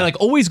under. Yeah. Right? Like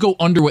always go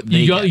under what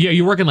they get.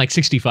 You're working like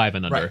 65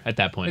 and under Right. at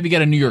that point. Maybe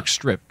get a New York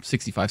strip,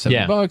 65, 70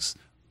 Yeah. bucks.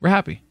 We're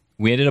happy.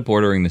 We ended up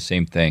ordering the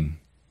same thing,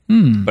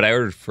 but I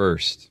ordered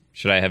first.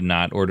 Should I have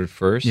not ordered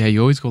first? Yeah,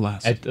 you always go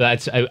last.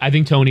 I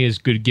think Tony is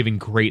good giving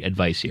great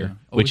advice here,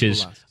 which always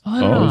is, go last. I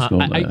don't Always know. go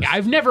last.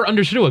 I've never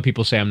understood what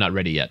people say I'm not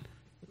ready yet.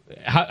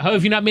 How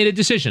have you not made a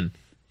decision?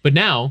 But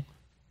now,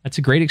 that's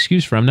a great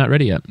excuse for I'm not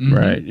ready yet.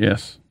 Right.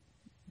 Yes.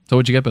 So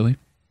what'd you get, Billy?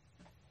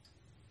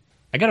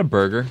 I got a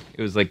burger.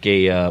 It was like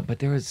it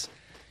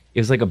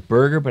was like a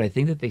burger, but I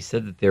think that they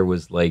said that there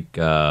was like,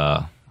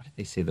 what did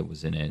they say that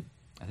was in it?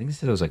 I think they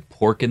said it was like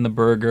pork in the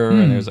burger,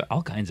 and there was like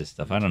all kinds of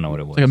stuff. I don't know what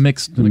it was. Like a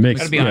mixed. The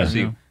mix. Gotta be honest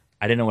with you,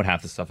 I didn't know what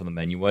half the stuff on the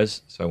menu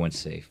was, so I went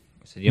safe.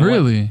 I said, you know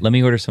Really? what? Let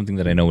me order something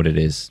that I know what it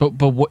is. But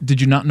what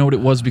did you not know what it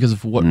was because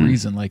of what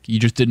reason? Like you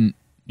just didn't.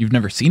 You've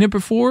never seen it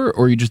before,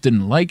 or you just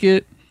didn't like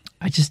it.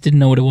 I just didn't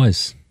know what it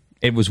was.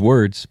 It was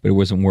words, but it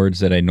wasn't words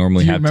that I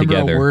normally Do you have remember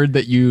together. a word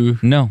that you?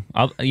 No,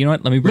 you know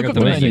what? Let me bring Look up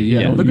up the the menu. menu,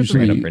 yeah. Look I'm up the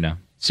bringing it menu. up right now.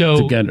 So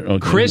Together, okay,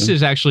 Chris yeah.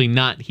 is actually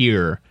not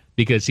here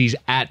because he's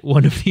at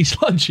one of these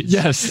lunches.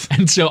 Yes.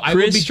 And so I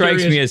would Chris be strikes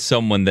curious- me as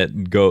someone that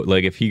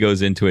if he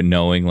goes into it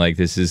knowing like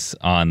this is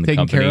on the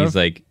Taken company, care he's of?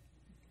 like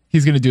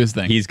He's gonna do his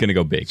thing. he's gonna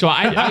go big. So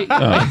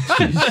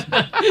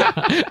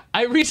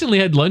I recently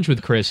had lunch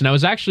with Chris, and I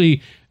was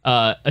actually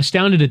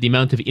astounded at the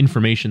amount of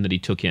information that he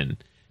took in.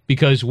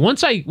 because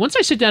once I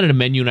sit down at a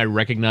menu and I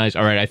recognize,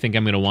 all right, I think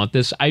I'm going to want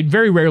this, I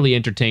very rarely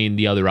entertain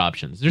the other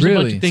options. There's a bunch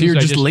Really? of things So you're I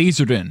just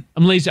lasered in.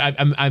 I'm lazy.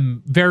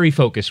 I'm very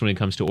focused when it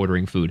comes to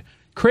ordering food.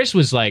 Chris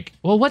was like,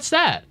 "Well, what's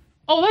that?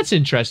 Oh, that's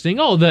interesting.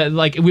 Oh,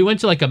 we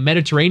went to like a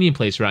Mediterranean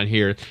place around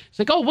here. It's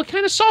like, oh, what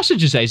kind of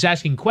sausage is that?" He's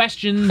asking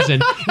questions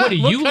and what do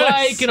you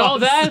like and all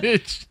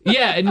that.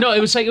 Yeah, no, it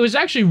was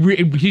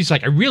actually. He's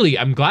like,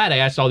 I'm glad I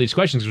asked all these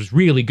questions. It was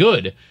really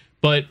good.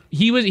 But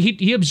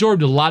he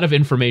absorbed a lot of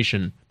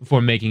information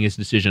before making his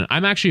decision.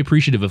 I'm actually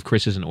appreciative of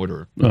Chris as an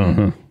orderer.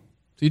 Uh-huh. So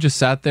you just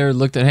sat there,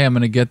 looked at, hey, I'm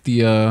going to get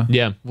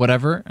the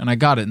whatever, and I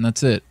got it, and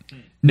that's it.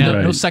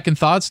 No, no second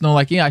thoughts. No,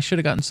 like, yeah, I should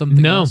have gotten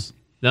something else.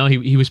 No,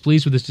 he was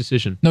pleased with his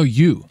decision. No,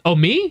 you. Oh,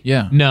 me?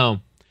 Yeah.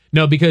 No,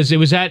 because it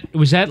was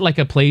at like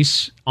a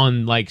place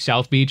on like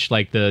South Beach,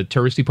 like the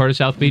touristy part of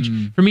South Beach.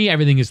 For me,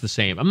 everything is the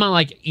same. I'm not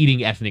like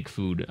eating ethnic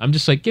food. I'm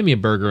just like, give me a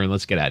burger and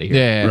let's get out of here.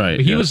 Yeah. Right.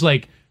 But he was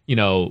like, it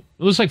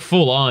was like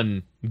full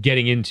on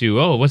getting into,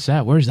 oh, what's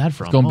that? Where's that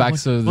from? Going back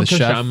to the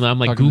chef. I'm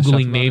like talking to the chef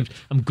Googling about names. it.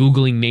 I'm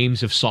Googling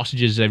names of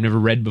sausages that I've never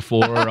read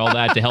before or all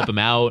that to help him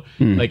out.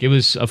 Like it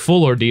was a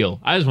full ordeal.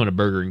 I just want a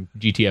burger and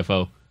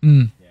GTFO.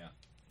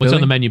 What's Billy?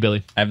 on the menu,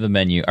 Billy? I have the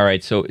menu. All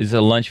right, so it's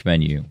a lunch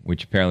menu,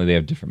 which apparently they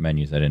have different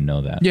menus. I didn't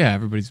know that. Yeah,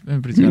 everybody's got a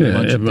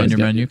lunch on your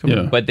menu. Come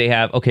on. But they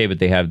have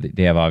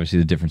obviously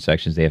the different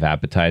sections. They have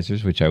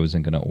appetizers, which I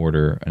wasn't going to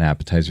order an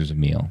appetizer as a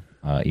meal,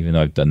 even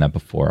though I've done that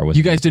before. I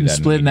wasn't You guys gonna do didn't that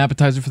in split a an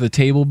appetizer for the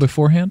table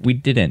beforehand? We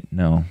didn't.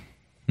 No.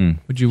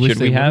 Would you wish Should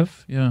they we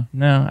have? would've? Yeah.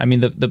 No. I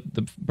mean,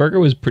 the burger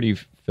was pretty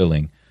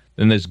filling.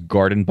 Then there's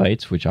garden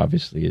bites, which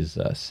obviously is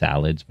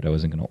salads, but I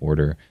wasn't going to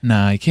order.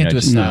 Nah, you can't do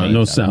a salad.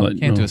 No salad.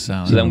 Can't no. do a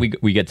salad. So then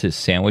we get to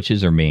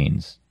sandwiches or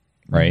mains,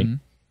 right?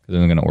 Because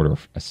I'm not going to order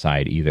a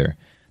side either.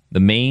 The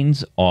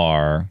mains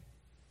are,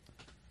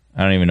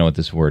 I don't even know what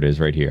this word is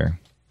right here.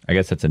 I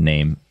guess that's a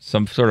name.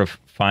 Some sort of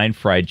fine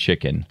fried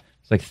chicken.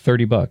 It's like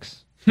 $30,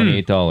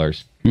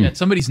 $28. Yeah,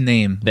 somebody's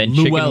name. Then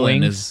chicken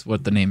Llewellyn wings. is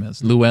what the name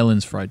is.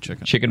 Llewellyn's fried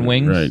chicken. Chicken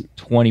wings, Right.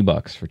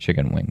 $20 for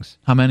chicken wings.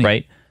 How many?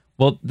 Right?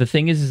 Well, the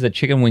thing is that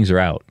chicken wings are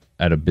out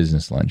at a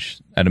business lunch.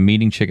 At a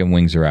meeting, chicken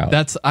wings are out.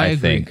 I agree.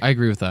 think. I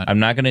agree with that. I'm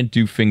not going to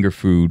do finger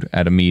food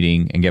at a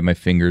meeting and get my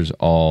fingers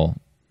all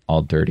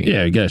dirty.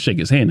 Yeah, you got to shake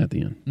his hand at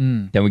the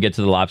end. Then we get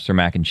to the lobster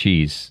mac and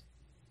cheese.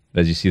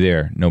 As you see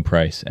there, no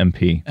price.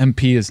 MP.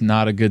 MP is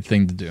not a good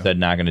thing to do. Said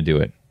not going to do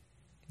it.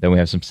 Then we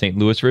have some St.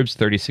 Louis ribs,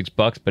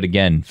 $36. But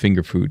again,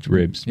 finger foods,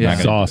 ribs. Yeah. Not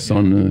gonna Sauce do it.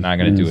 on the Not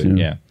going to do it.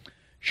 yeah. Yeah.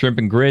 Shrimp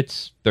and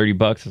grits,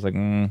 $30. It's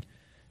like,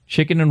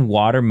 chicken and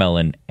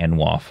watermelon and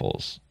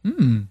waffles.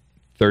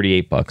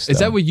 $38. Is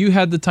that what you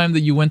had the time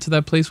that you went to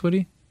that place,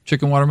 Woody?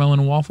 Chicken, watermelon,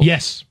 and waffles?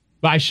 Yes.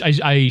 But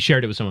I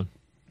shared it with someone.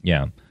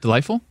 Yeah.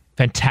 Delightful?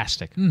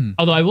 Fantastic.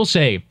 Although I will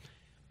say,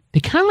 they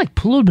kind of like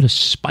put a little bit of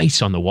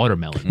spice on the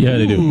watermelon. Yeah,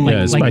 they do. Like- Yeah,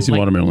 like- spicy like-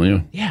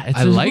 watermelon, Yeah, it's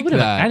I a little like bit of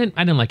a- that.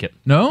 I didn't like it.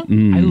 No?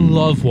 I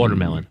love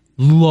watermelon.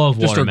 Love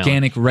Just watermelon.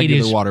 organic, It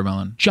regular is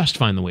watermelon. just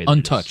fine the way it is.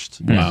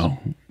 Untouched. yeah. Wow.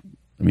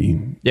 I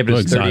mean, Yeah, but so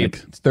it's exotic.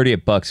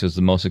 $38. It was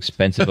the most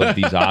expensive of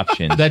these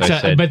options. That's So I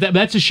said,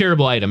 that's a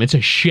shareable item. It's a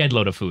shed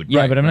load of food.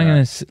 yeah, but I'm not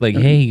going to, like,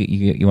 hey,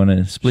 you want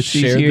to split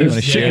these Share here? You this?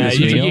 want to share Yeah, this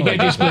you meal?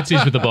 can't do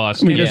splitsies with the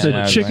boss. I mean, Yeah, there's no,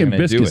 a I'm chicken not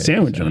gonna do biscuit it,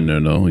 sandwich so. on there,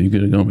 though. You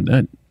could have gone with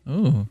that.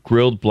 Ooh.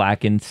 Grilled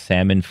blackened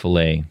salmon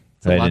fillet. a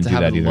But I lot didn't to do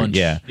have that at either. lunch.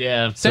 Yeah.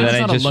 Yeah. So Salmon's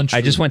then not a lunch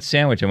I just food. went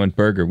sandwich. I went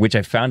burger, which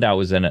I found out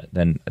was then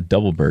a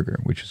double burger,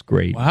 which was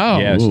great. Wow.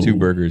 Yeah, it was two Ooh.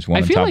 burgers, one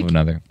I on feel top like of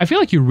another. I feel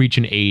like you reach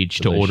an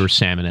age to Delish. order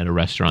salmon at a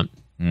restaurant.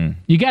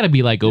 You got to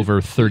be like over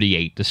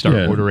 38 to start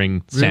Yeah.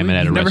 ordering salmon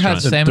at a You've never had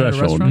restaurant. salmon at a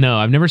Threshold. restaurant? No,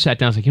 I've never sat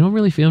down. It's like, you know what I'm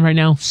really feeling right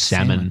now?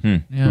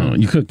 Salmon. Yeah.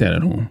 You cook that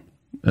at home.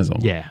 That's all.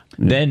 Yeah.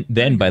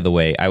 Then by the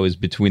way, I was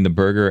between the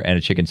burger and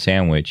a chicken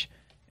sandwich,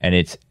 and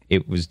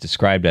it was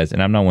described as,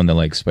 and I'm not one that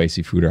likes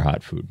spicy food or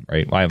hot food,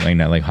 right? Well, I mean,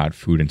 I like hot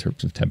food in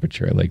terms of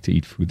temperature. I like to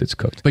eat food that's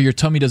cooked. But your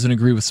tummy doesn't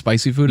agree with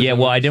spicy food? Yeah,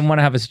 well, I didn't want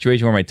to have a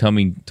situation where my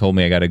tummy told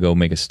me I got to go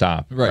make a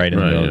stop right in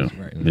the Right, middle, yeah.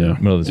 of, Yeah.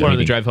 middle of this Or on the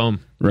meeting. drive home.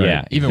 Right.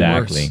 Yeah, Even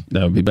exactly. worse.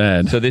 That would be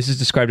bad. So this is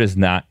described as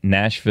not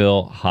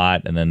Nashville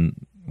hot, and then,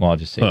 well, I'll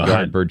just say hot.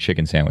 Yardbird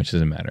chicken sandwich.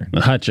 Doesn't matter. A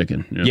hot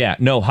chicken. Yeah,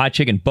 no, hot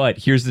chicken. But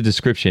here's the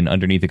description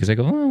underneath it, because I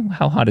go, oh,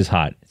 how hot is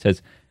hot? It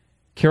says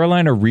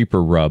Carolina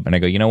Reaper rub, and I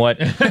go, you know what?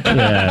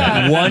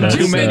 One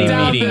too many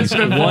meetings.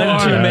 One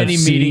too many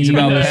I've meetings seen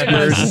about this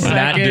peppers. before.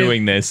 Not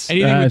doing this.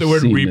 Anything with the I've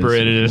word seen Reaper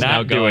this. in it is now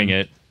Not doing gone.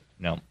 it.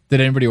 No, Did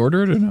anybody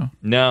order it or no?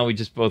 no, we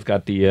just both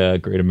got the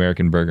Great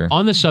American Burger.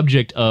 On the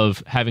subject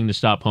of having to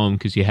stop home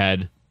because you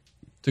had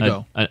To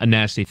go. a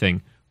nasty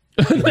thing.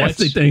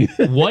 Nasty thing.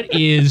 What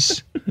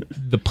is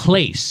the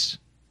place,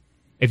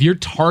 if you're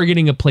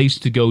targeting a place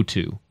to go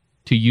to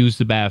use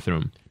the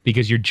bathroom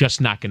because you're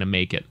just not going to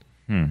make it?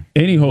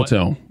 Any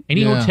hotel.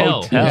 Any Yeah.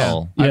 hotel.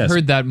 Hotel. I've Yes.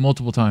 heard that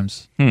multiple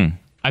times.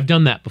 I've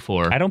done that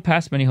before. I don't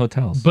pass many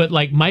hotels. But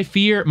like my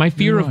fear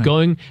of I.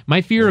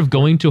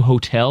 going to a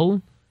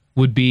hotel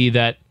would be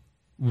that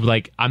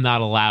like I'm not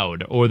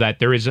allowed, or that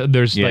there's like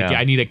Yeah.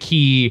 I need a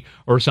key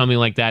or something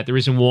like that. There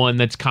isn't one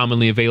that's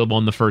commonly available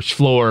on the first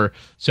floor.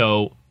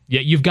 So Yeah,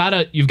 you've got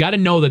to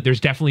know that there's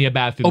definitely a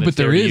bathroom. Oh, but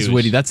there is,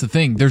 Witty. That's the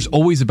thing. There's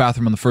always a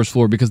bathroom on the first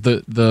floor because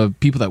the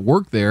people that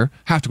work there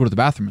have to go to the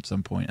bathroom at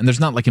some point. And there's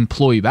not like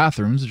employee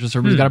bathrooms. It's just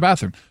everybody's got a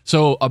bathroom.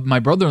 So my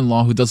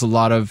brother-in-law, who does a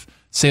lot of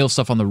sales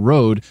stuff on the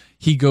road,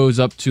 he goes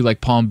up to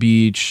like Palm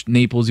Beach,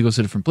 Naples. He goes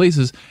to different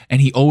places, and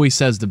he always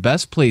says the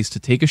best place to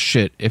take a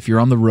shit if you're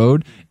on the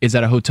road is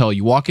at a hotel.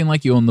 You walk in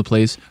like you own the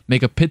place,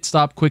 make a pit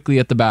stop quickly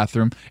at the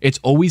bathroom. It's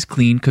always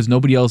clean because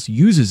nobody else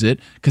uses it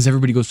because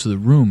everybody goes to the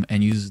room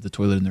and uses the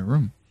toilet in their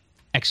room.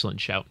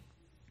 Excellent shout.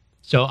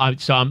 So I'm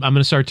going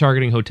to start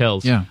targeting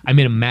hotels. Yeah. I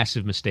made a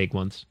massive mistake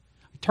once.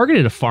 I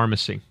targeted a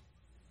pharmacy.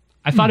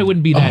 I thought it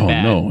wouldn't be that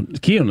bad. Oh, no. The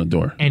key on the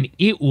door. And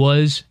it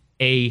was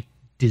a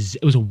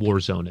war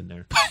zone in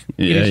there.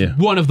 Yeah, it is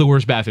one of the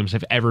worst bathrooms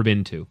I've ever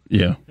been to.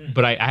 Yeah.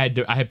 But I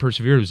had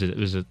persevered. It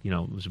was an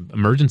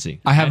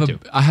emergency. I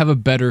have a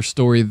better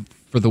story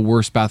for the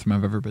worst bathroom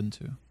I've ever been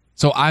to.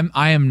 So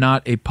I am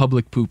not a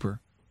public pooper.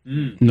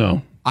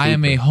 No. I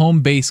am a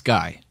home base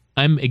guy.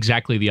 I'm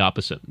exactly the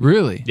opposite.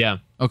 Really? Yeah.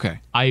 Okay.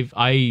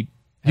 I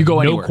You go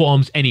no anywhere.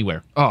 qualms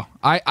anywhere. Oh,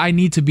 I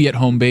need to be at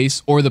home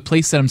base or the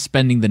place that I'm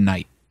spending the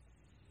night.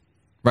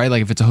 Right?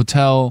 Like if it's a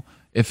hotel,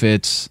 if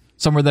it's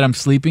somewhere that I'm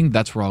sleeping,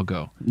 that's where I'll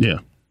go. Yeah.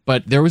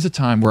 But there was a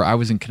time where I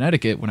was in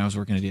Connecticut when I was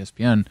working at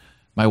ESPN.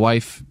 My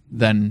wife,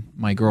 then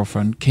my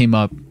girlfriend, came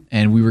up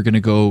and we were going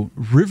to go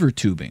river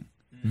tubing.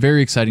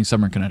 Very exciting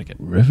summer in Connecticut.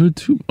 River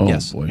tube? Oh,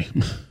 Yes. boy.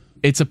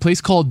 It's a place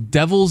called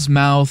Devil's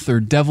Mouth or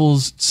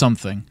Devil's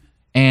something.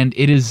 And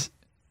it is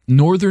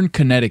northern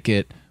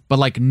Connecticut, but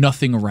like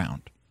nothing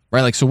around.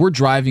 Right? Like, so we're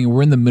driving and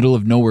we're in the middle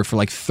of nowhere for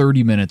like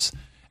 30 minutes.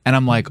 And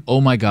I'm like,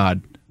 oh my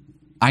God,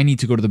 I need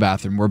to go to the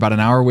bathroom. We're about an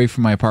hour away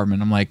from my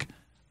apartment. I'm like,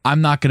 I'm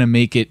not going to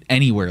make it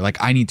anywhere.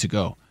 Like, I need to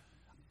go.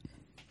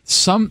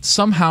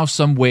 Somehow,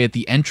 some way at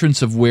the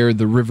entrance of where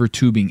the river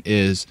tubing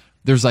is,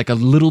 there's like a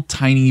little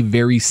tiny,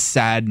 very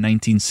sad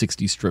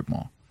 1960s strip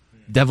mall.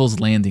 Devil's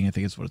Landing, I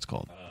think is what it's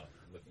called.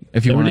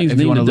 If you want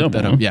to look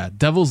that up. Yeah,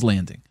 Devil's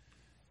Landing.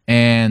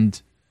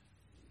 And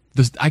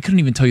I couldn't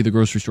even tell you the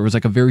grocery store. It was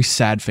like a very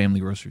sad family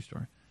grocery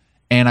store.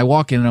 And I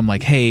walk in and I'm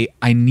like, hey,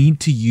 I need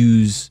to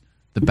use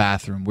the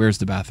bathroom. Where's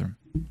the bathroom?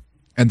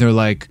 And they're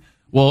like,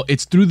 well,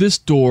 it's through this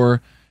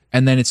door,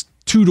 and then it's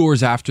 2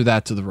 doors after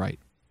that to the right.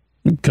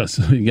 You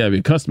gotta be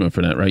a customer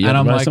for that, right? You and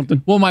have I'm to buy like,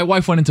 something? well, my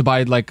wife went in to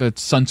buy like a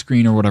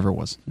sunscreen or whatever it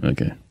was.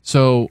 Okay.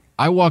 So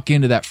I walk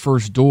into that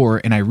first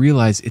door and I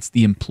realize it's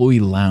the employee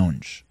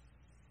lounge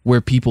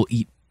where people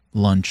eat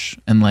lunch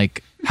and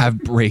like have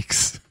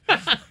breaks.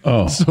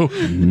 Oh. So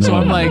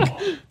I'm like,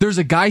 there's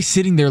a guy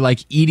sitting there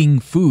like eating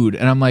food,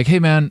 and I'm like, hey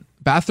man,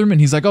 bathroom? And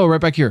he's like, oh,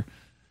 right back here.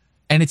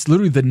 And it's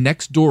literally the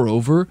next door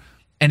over,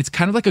 and it's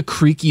kind of like a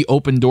creaky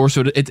open door.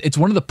 So it's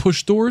one of the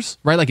push doors,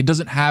 right? Like it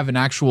doesn't have an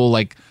actual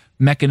like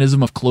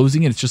mechanism of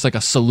closing it. It's just like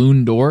a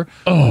saloon door.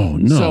 Oh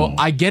no. So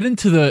I get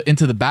into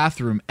the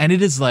bathroom, and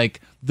it is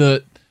like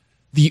the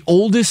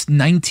oldest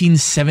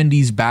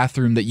 1970s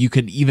bathroom that you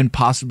could even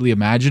possibly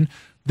imagine.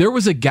 There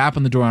was a gap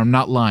in the door, and I'm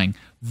not lying,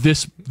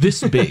 this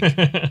big.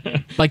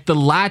 Like the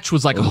latch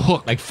was like a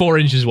hook. Like 4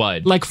 inches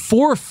wide. Like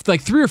 3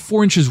 or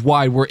 4 inches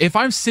wide, where if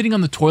I'm sitting on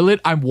the toilet,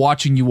 I'm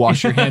watching you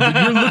wash your hands, and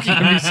you're looking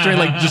at me straight,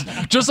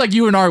 like just like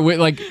you and I are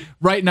like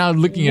right now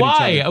looking at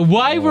each other.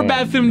 Why were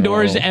bathroom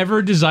doors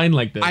ever designed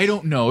like this? I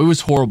don't know. It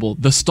was horrible.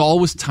 The stall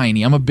was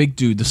tiny. I'm a big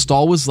dude. The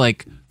stall was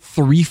like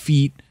 3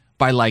 feet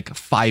by like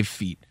 5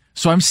 feet.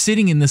 So I'm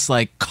sitting in this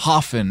like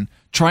coffin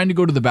trying to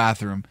go to the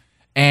bathroom,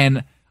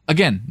 and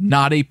again,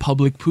 not a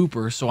public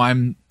pooper, so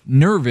I'm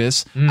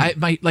nervous. I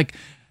might like,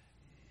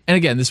 and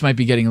again, this might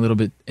be getting a little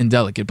bit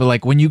indelicate, but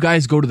like when you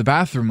guys go to the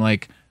bathroom,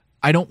 like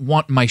I don't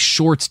want my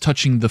shorts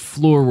touching the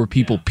floor where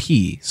people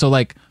pee. So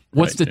like,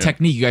 what's the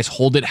technique? You guys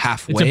hold it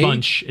halfway. It's a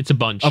bunch. It's a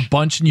bunch. A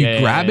bunch, and you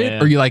grab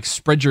it, or you like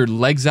spread your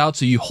legs out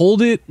so you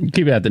hold it.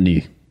 Keep it at the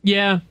knee.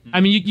 Yeah,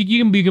 I mean,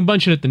 you can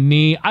bunch it at the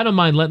knee. I don't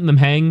mind letting them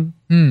hang.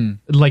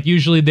 Like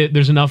usually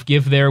there's enough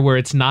give there where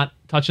it's not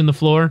touching the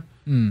floor.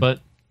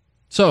 But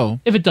so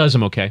if it does,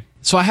 I'm okay.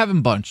 So I have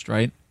them bunched,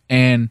 right?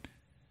 And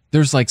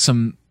there's like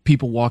some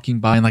people walking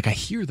by, and like I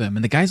hear them,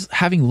 and the guy's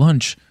having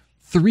lunch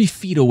 3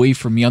 feet away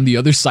from me on the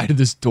other side of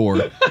this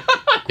door.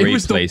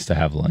 Great place to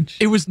have lunch.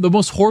 It was the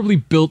most horribly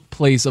built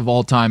place of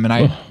all time, and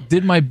I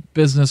did my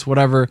business,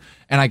 whatever,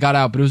 and I got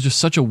out, but it was just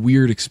such a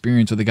weird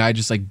experience with the guy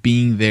just like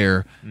being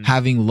there,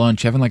 having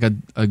lunch, having like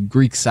a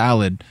Greek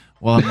salad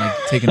while I'm like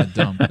taking a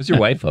dump. What's your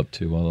wife up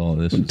to while all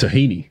this?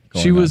 Tahini.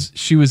 She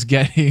was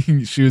getting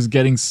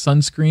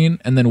sunscreen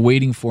and then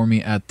waiting for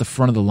me at the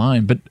front of the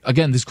line. But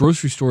again, this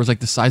grocery store is like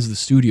the size of the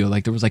studio.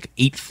 Like there was like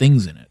 8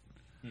 things in it.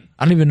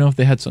 I don't even know if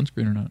they had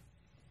sunscreen or not.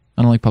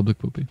 I don't like public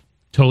pooping.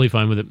 Totally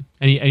fine with it.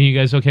 Any you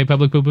guys okay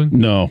public pooping?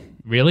 No.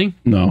 Really?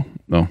 No.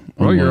 Bro,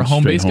 I'm you're a going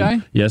home-based straight home.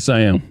 guy? Yes,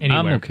 I am. Anywhere.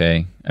 I'm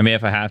okay. I mean,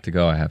 if I have to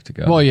go, I have to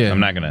go. Well, yeah. I'm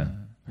not gonna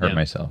hurt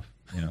myself.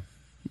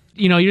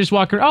 You know, you just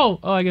walk around.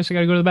 Oh, I guess I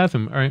gotta go to the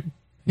bathroom. All right.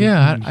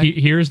 Yeah.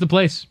 Here's the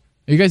place.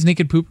 Are you guys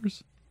naked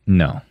poopers?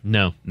 No.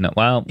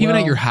 Well, Even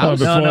at your house?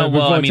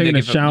 Before taking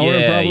a shower,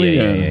 probably?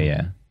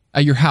 Yeah.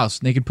 At your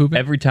house, naked pooping?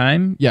 Every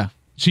time? Yeah.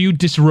 So you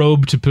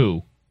disrobe to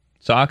poo.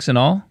 Socks and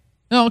all?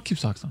 No, I'll keep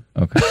socks on.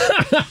 Okay.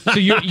 So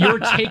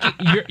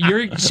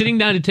you're sitting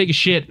down to take a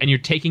shit and you're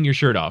taking your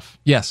shirt off.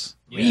 Yes.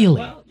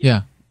 Really?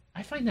 Yeah.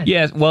 I find that.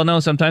 Yeah. Well, no.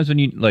 Sometimes when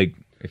you like,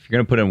 if you're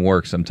gonna put in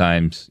work,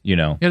 sometimes You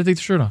gotta take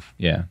the shirt off.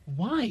 Yeah.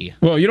 Why?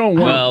 Well, you don't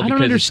want. Well, I don't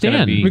because it's gonna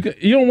understand.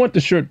 be- You don't want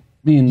the shirt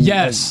being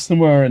Yes.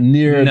 somewhere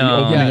near the No.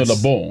 opening of Yes.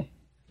 the bowl.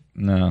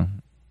 No.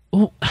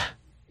 Well,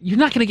 you're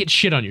not gonna get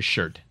shit on your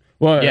shirt.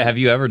 Well, Yeah. Have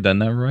you ever done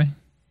that, Roy?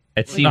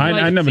 It seems,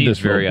 I never seems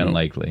disrobed. very no.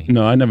 unlikely.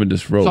 No, I never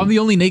disrobed. So I'm the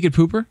only naked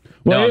pooper?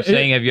 No, I'm it-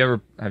 saying, have you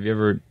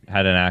ever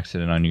had an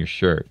accident on your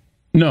shirt?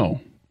 no.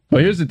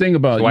 But here's the thing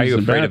about So why are you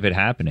using afraid bath- of it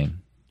happening?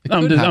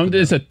 could happen,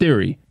 It's a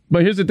theory.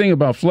 But here's the thing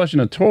about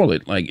flushing a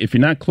toilet. Like, if you're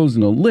not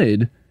closing the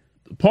lid,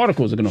 the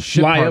particles are going to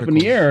Shit fly up in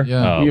the particles. air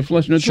Yeah. when you're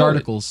flushing a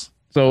toilet. Sharticles.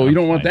 So you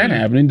don't want that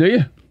happening, do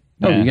you?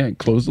 No, Yeah. you got to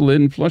close the lid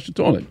and flush the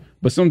toilet.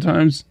 But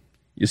sometimes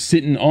you're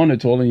sitting on the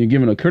toilet and you're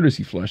giving a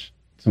courtesy flush.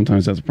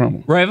 Sometimes that's a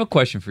problem. Roy, I have a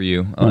question for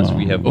you. Unless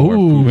we have Ooh. more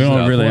food We don't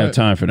stuff. really have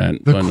time for that.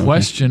 The but okay.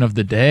 question of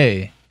the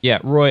day. Yeah,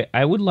 Roy,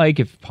 I would like,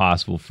 if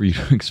possible, for you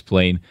to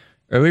explain.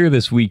 Earlier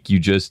this week, you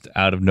just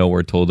out of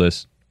nowhere told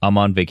us, I'm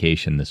on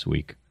vacation this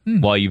week.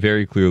 While you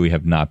very clearly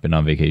have not been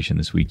on vacation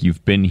this week.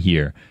 You've been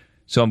here.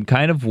 So I'm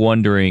kind of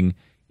wondering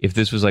if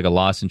this was like a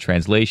lost in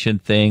translation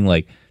thing.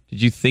 Like, did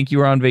you think you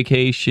were on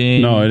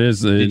vacation? No, it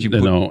is. Did you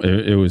put- No,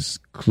 it was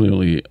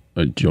clearly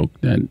a joke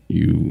that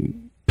you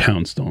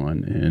pounced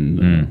on,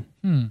 and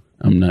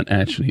I'm not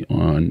actually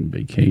on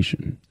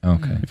vacation.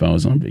 Okay. If I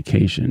was on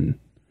vacation,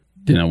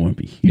 then I wouldn't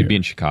be here. You'd be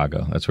in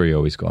Chicago. That's where you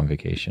always go on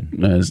vacation.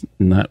 That's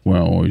not where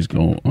I always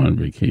go on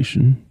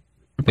vacation.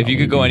 If you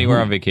could go anywhere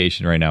on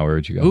vacation right now, where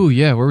would you go? Ooh,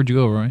 yeah. Where would you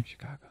go, Roy?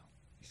 Chicago.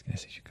 He's going to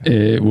say Chicago.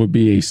 It would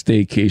be a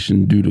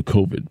staycation due to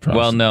COVID. Possibly.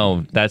 Well,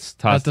 no, that's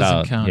tossed That doesn't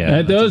out. count. Yeah,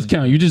 that does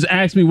count. You just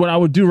asked me what I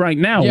would do right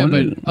now. Yeah,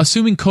 Wouldn't but it?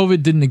 assuming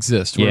COVID didn't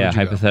exist, where yeah, would you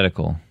go?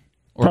 hypothetical.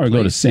 Or Probably go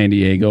to place? San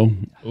Diego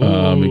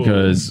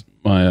because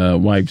my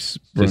wife's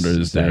brother Just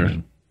is there.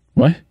 zagging.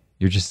 What?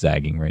 You're just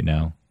zagging right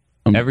now.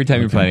 Every time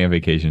you're planning on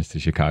vacations to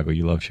Chicago,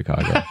 you love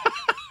Chicago.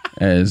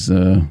 As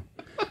I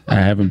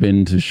haven't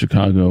been to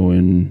Chicago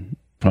in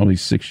probably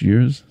 6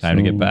 years. Time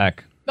to so get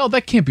back. No,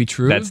 that can't be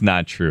true. That's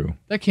not true.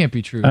 That can't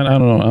be true. I don't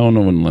know. I don't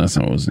know when the last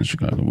time I was in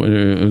Chicago, but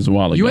it was a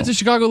while ago. You went to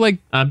Chicago like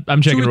I'm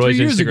 2 checking or 3 Roy's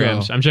years ago.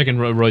 Instagrams. I'm checking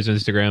Roy's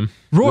Instagram.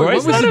 Roy. Roy's What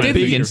was not the a day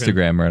big that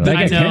Instagrammer. That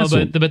I got know,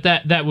 canceled. but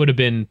that would have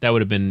been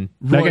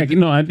That got,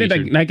 no, I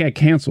think that got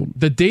canceled.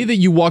 the day that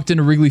you walked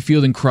into Wrigley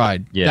Field and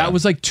cried? Yeah. That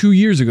was like 2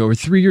 years ago or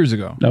 3 years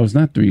ago. That was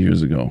not 3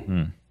 years ago.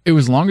 It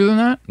was longer than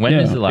that. When Yeah,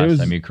 is the it last was-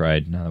 time you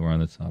cried? Now that we're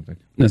on the topic.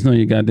 That's none of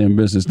your goddamn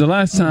business. The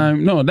last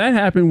time, no, that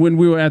happened when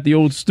we were at the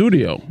old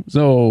studio.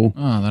 So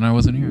Oh, then I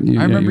wasn't here. Yeah,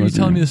 I remember you you wasn't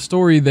telling me here. the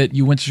story that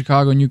you went to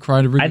Chicago and you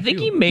cried at Wrigley I think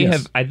Field. he may Yes.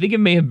 have. I think it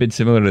may have been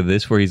similar to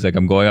this, where he's like,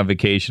 "I'm going on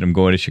vacation. I'm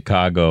going to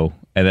Chicago,"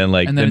 and then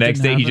like And the then it next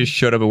didn't day he happen? just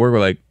showed up at work. We're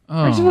like,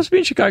 "Are you Oh. supposed to be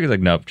in Chicago?" He's like,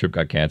 "Nope, trip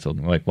got canceled."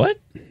 I'm like, "What?"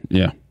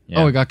 yeah,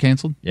 Oh, it got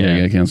canceled. yeah,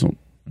 it got canceled.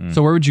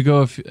 So where would you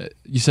go if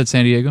you said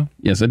San Diego?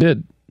 Yes, I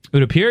did. It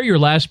would appear your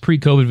last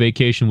pre-COVID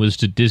vacation was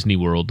to Disney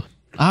World.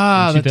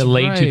 Ah, that's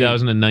Late right.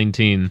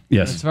 2019.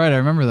 Yes, That's right. I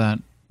remember that.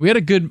 We had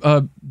a good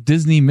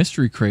Disney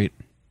mystery crate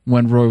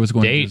when Roy was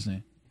going Date. to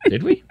Disney.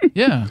 Did we?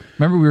 Yeah,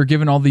 remember we were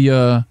given all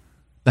the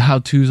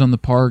how-tos on the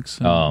parks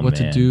and Oh, what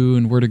man. to do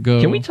and where to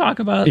go. Can we talk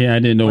about? yeah, I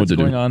didn't know what's what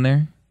to going do. on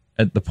there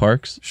at the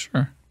parks?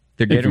 Sure.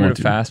 They're If you getting rid want of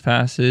to. fast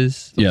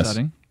passes. Yes,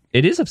 Upsetting.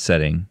 It is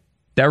upsetting.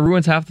 That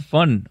ruins half the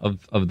fun of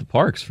the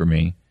parks for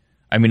me.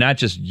 I mean, not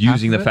just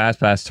using of the it? fast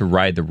pass to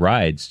ride the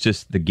rides,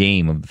 just the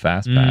game of the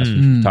fast pass, which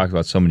we've talked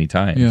about so many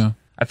times. Yeah.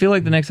 I feel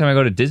like the next time I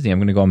go to Disney, I'm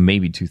going to go on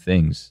maybe 2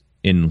 things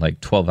in like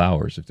 12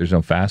 hours if there's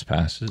no fast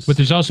passes. But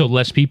there's also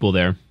less people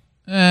there.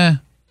 Eh.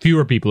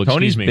 Fewer people, excuse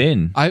Tony's me.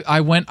 been. I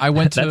went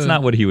to. That's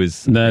not what he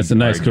was. That's a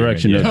nice arguing.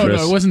 correction. Yeah. There, No,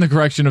 Chris. no, it wasn't the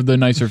correction of the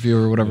nicer few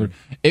or whatever.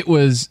 It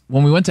was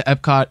when we went to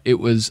Epcot. It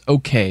was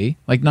okay,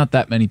 like not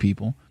that many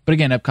people. But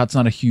again, Epcot's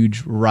not a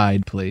huge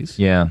ride place.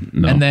 Yeah.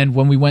 No. And then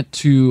when we went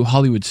to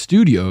Hollywood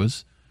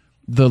Studios,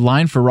 the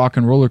line for Rock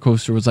and Roller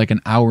Coaster was like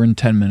an hour and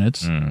 10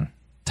 minutes.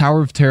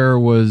 Tower of Terror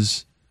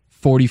was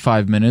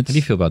 45 minutes. How do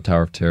you feel about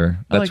Tower of Terror?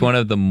 That's like one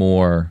of the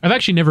more I've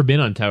actually never been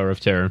on Tower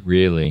of Terror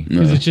really.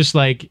 because it's just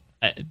like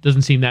it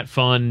doesn't seem that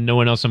fun. No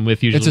one else I'm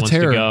with usually It's a wants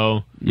terror. to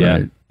go. Yeah.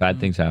 Right. Bad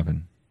things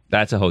happen.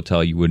 That's a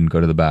hotel you wouldn't go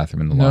to the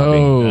bathroom in the lobby.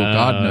 No,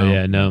 God no.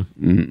 Yeah,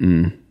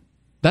 no.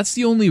 That's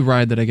the only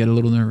ride that I get a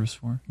little nervous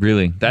for.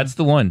 Really? That's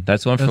the one.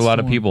 That's the one for That's a lot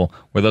the of one. people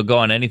where they'll go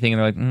on anything and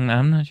they're like,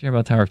 I'm not sure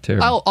about Tower of Terror.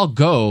 I'll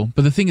go,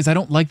 but the thing is, I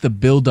don't like the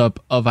buildup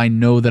of I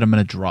know that I'm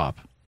going to drop.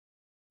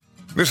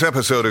 This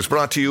episode is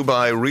brought to you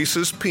by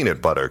Reese's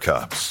Peanut Butter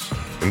Cups.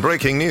 In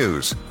breaking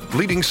news,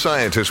 leading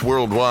scientists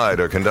worldwide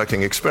are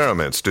conducting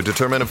experiments to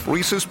determine if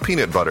Reese's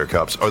Peanut Butter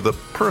Cups are the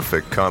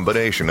perfect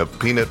combination of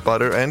peanut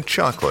butter and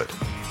chocolate.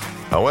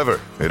 However,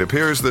 it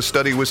appears the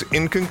study was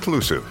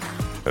inconclusive,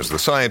 as the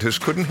scientists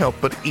couldn't help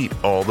but eat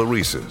all the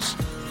Reese's.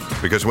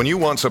 Because when you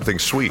want something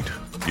sweet,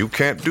 you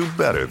can't do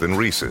better than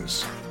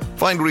Reese's.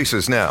 Find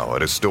Reese's now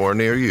at a store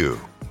near you.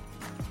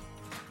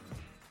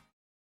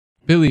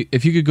 Billy,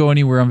 if you could go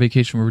anywhere on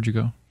vacation, where would you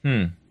go?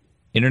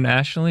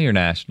 Internationally or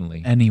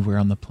nationally? Anywhere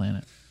on the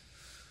planet.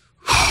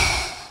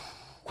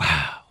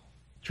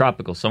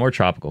 Tropical, somewhere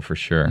tropical for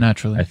sure.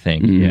 Naturally. I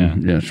think. Yeah.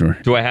 Yeah, sure.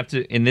 Do I have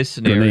to, in this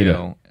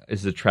scenario,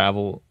 is the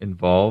travel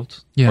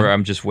involved? Yeah. Or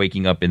I'm just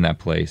waking up in that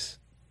place?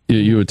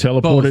 You were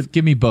teleported? Both.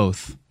 Give me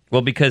both.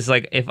 Well, because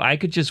like if I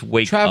could just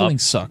wake Traveling up.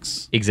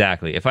 sucks.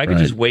 Exactly. If I could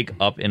Right. just wake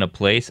up in a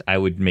place, I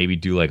would maybe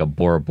do like a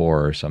Bora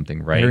Bora or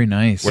something, right? Very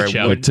nice. Where Ciao.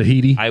 I Like wouldn't,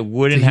 Tahiti? I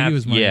wouldn't Tahiti have,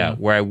 was my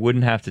where I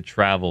wouldn't have to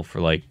travel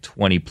for like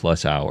 20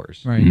 plus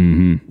hours. Right.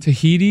 Mm-hmm.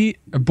 Tahiti,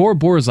 Bora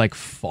Bora is like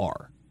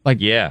far. Like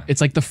Yeah.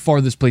 it's like the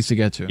farthest place to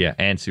get to. Yeah,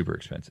 and super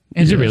expensive.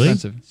 And Is it super really?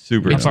 expensive.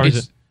 Super How far expensive.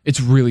 is it?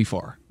 It's really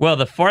far. Well,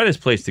 the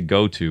farthest place to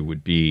go to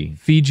would be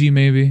Fiji,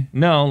 maybe,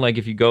 no, like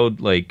if you go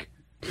like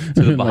to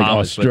the Like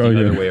Bahamas, but the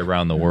Australia. other way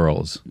around the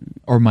world.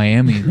 or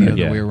Miami, the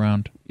other Yeah. way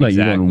around. Like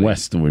you're Exactly. going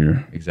west of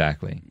where.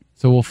 Exactly.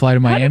 So we'll fly to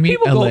Miami,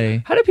 LA.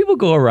 How do people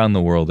go around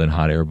the world in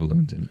hot air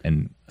balloons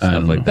and stuff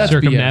don't like know. that? That's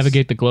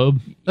Circumnavigate the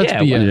globe. That's yeah,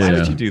 BS. why Yeah.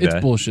 would you do It's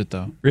that? bullshit,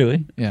 though.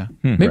 Really? Yeah.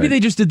 Maybe Right. they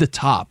just did the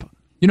top.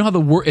 You know how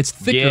the it's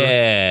thicker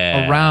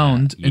Yeah.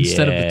 around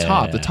instead of the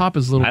top. The Yeah. top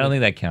is a little. I don't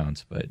bit, think that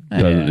counts, but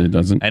It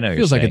doesn't. I know what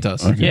feels you're like it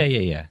saying. does. Yeah, yeah,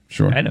 yeah.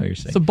 Sure. I know what you're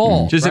saying. It's a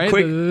ball. Just right?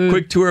 a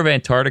quick tour of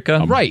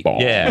Antarctica. Right. Ball.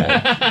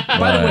 Yeah.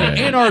 By the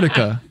way,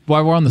 Antarctica.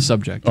 While we're on the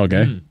subject,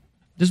 Okay.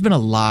 there's been a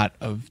lot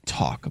of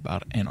talk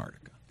about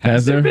Antarctica.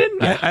 Has there?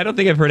 I don't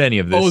think I've heard any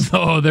of this.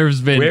 Oh,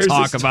 there's been Where's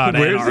talk this- about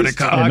where's this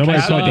Antarctica. talk? Yeah,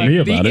 nobody's talked to me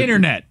about the it.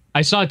 internet.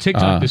 I saw a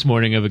TikTok this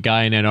morning of a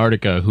guy in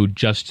Antarctica who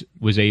just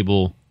was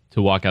able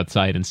to walk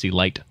outside and see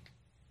light.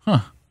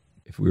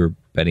 If we were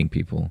betting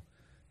people,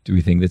 do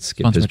we think that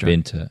Skip Sponsor has my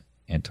been to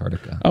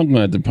Antarctica? I'm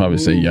glad to probably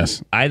say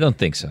yes. I don't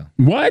think so.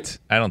 What?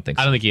 I don't think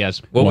so. I don't think he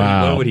has.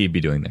 Wow. What would he be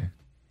doing there?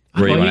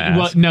 Where you Well,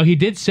 wanna ask? no, he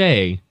did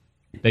say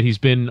that he's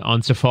been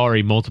on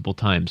safari multiple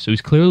times, so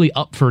he's clearly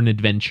up for an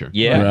adventure.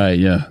 Yeah. Right,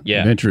 yeah. Yeah.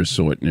 Adventurous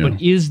sort, yeah.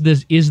 But is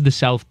the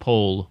South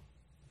Pole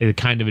a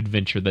kind of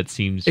adventure that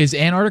seems Is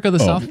Antarctica the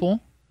South Pole,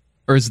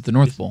 or is it the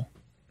North Pole?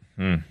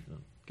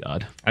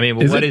 God? I mean,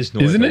 well, Is what it- is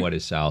north isn't and it? what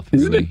is south?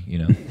 Isn't Really, it? you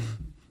know.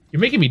 You're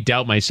making me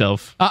doubt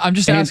myself. I'm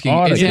just asking. Is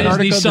Antarctica. It is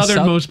Antarctica the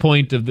southernmost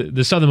point of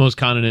the southernmost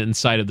continent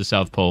inside of the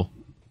South Pole.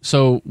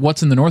 So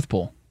what's in the North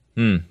Pole?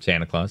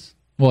 Santa Claus.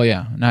 Well,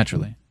 yeah,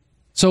 naturally.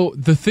 So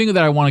the thing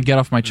that I want to get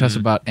off my chest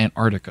about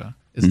Antarctica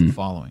is the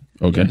following.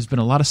 Okay. There's been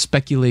a lot of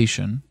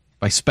speculation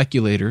by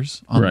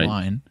speculators Right.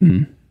 online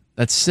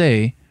that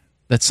say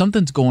that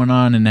something's going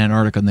on in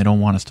Antarctica and they don't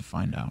want us to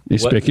find out. They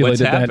What's speculated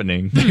that.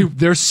 happening?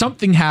 There's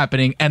something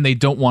happening and they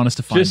don't want us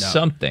to find Just out.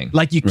 something.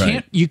 Like you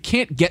Right.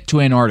 can't get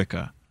to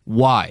Antarctica.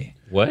 Why?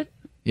 What?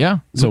 Yeah.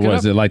 So look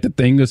was up. it like the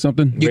thing or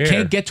something? You Where?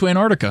 can't get to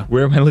Antarctica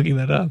Where am I looking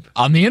that up?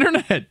 on the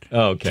internet.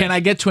 Oh, okay. Can I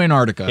get to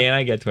Antarctica? Can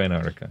I get to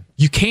Antarctica?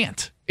 You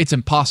can't. It's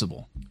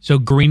impossible. So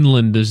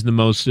Greenland is the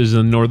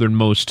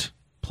northernmost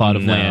plot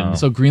of No. land.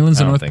 So Greenland's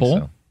I the don't North think Pole.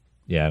 so.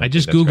 Yeah, I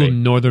just googled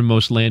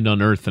northernmost land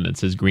on Earth and it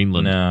says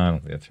Greenland. No, I don't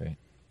think that's right.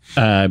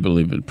 I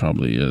believe it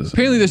probably is.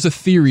 Apparently, there's a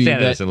theory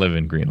Santa that doesn't live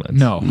in Greenland.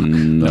 no.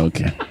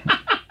 Okay.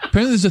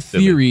 Apparently, there's a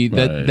theory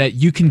that, Right. that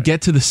you can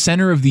get to the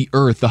center of the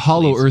Earth, the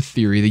hollow Earth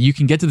theory, that you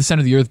can get to the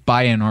center of the Earth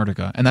by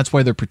Antarctica, and that's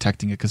why they're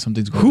protecting it because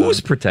something's going Who's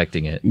on.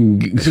 protecting it?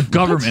 The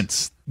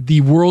governments,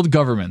 the world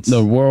governments?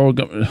 The world.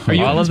 Are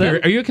you, All of them?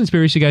 are you a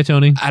conspiracy guy,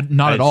 Tony?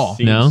 Not at It all.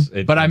 seems- No?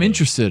 it- But I'm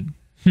interested.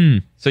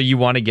 So you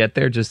want to get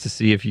there just to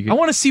see if you could. I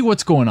want to see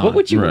what's going on. What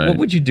would you Right. What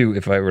would you do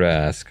if I were to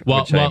ask?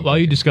 While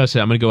you discuss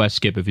it, I'm going to go ask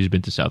Skip if he's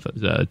been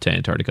to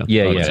Antarctica.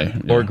 Yeah, Okay,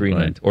 yeah, or yeah,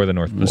 Greenland, right. or the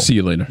North Pole. We'll see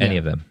you later. Any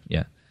of them.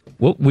 Yeah.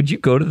 Well, would you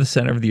go to the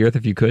center of the Earth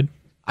if you could?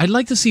 I'd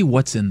like to see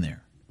what's in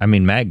there. I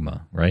mean,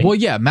 magma, right? Well,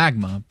 yeah,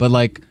 magma, but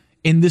like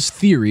in this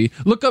theory,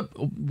 look up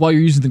while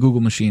you're using the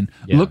Google machine.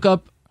 Yeah. Look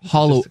up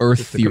hollow Just- Earth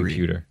just a theory.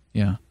 computer.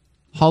 Yeah,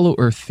 hollow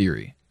Earth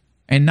theory,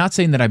 and not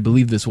saying that I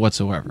believe this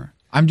whatsoever.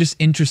 I'm just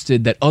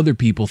interested that other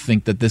people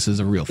think that this is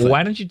a real thing.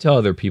 Why don't you tell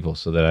other people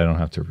so that I don't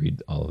have to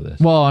read all of this?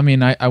 Well, I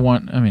mean, I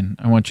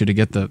want you to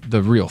get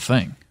the real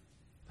thing.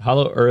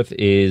 Hollow Earth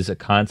is a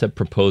concept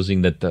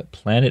proposing that the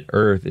planet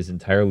Earth is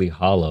entirely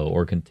hollow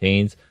or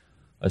contains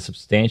a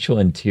substantial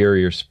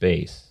interior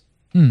space.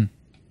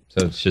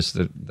 So it's just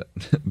the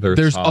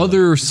Earth's There's hollow.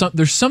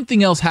 there's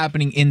something else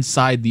happening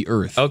inside the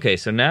Earth. Okay,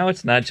 so now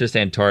it's not just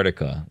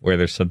Antarctica where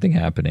there's something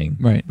happening,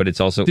 Right. But it's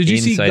also Did you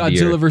see inside the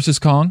Godzilla Earth. versus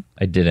Kong?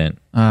 I didn't.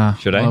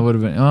 Should I? Well, it would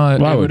have been. Why it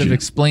would would have you?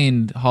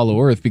 explained Hollow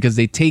Earth because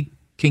they take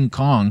King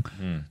Kong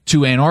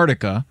to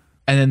Antarctica,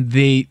 and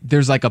then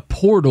there's like a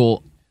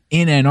portal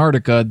in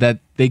Antarctica that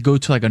they go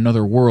to like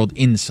another world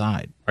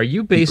inside. Are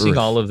you basing Earth.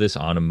 all of this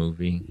on a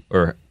movie,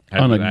 or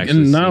have On you a,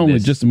 actually and not seen only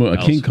this just a King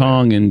elsewhere?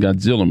 Kong and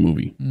Godzilla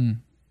movie.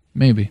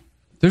 Maybe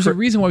there's a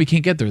reason why we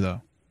can't get there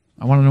though.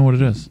 I want to know what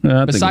it is. Yeah, I'll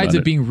think Besides about it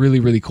it. being really,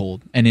 really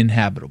cold and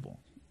inhabitable,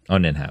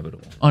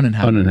 Uninhabitable.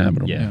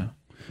 Uninhabitable. Yeah.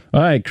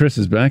 All right, Chris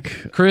is back.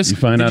 Chris, you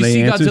find did out you any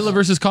see answers? Godzilla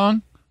versus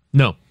Kong?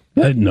 No.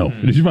 No.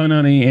 Did you find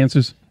out any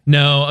answers?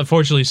 No,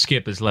 unfortunately,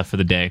 Skip is left for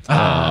the day. So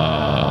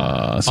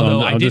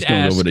Although I'm just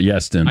going to go with a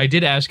yes then. I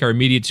did ask our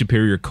immediate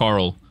superior,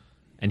 Carl,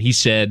 and he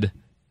said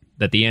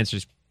that the answer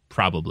is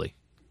probably.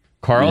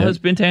 Carl Yeah. has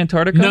been to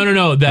Antarctica? No.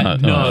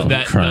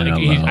 crying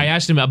out loud. I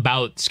asked him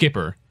about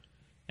Skipper,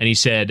 and he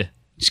said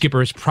Skipper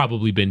has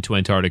probably been to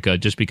Antarctica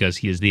just because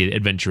he is the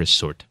adventurous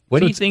sort. What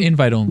So do you it's think?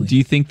 invite only. Do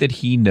you think that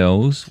he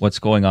knows what's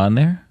going on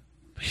there?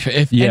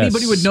 If Yes,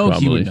 anybody would know,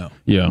 he would probably.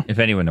 know. Yeah. If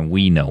anyone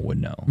we know would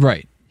know,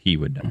 Right. he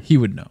would know. He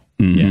would know.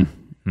 Yeah.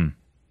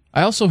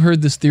 I also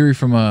heard this theory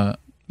from a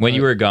When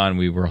you were gone,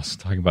 we were also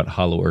talking about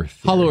Hollow Earth.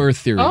 theory. Hollow Earth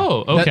theory.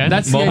 Oh, okay.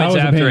 That's the Moments I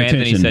wasn't after paying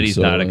Anthony attention, said he's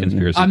so, not a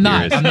conspiracy I'm not.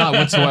 theorist. I'm not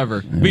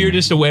whatsoever. But you're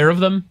just aware of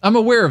them? I'm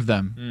aware of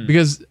them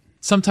because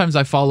sometimes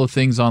I follow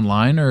things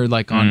online or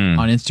like on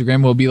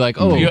Instagram. We'll be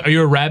like, oh, Are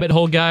you a rabbit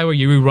hole guy where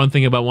you read one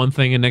thing about one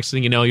thing and next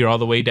thing you know, you're all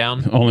the way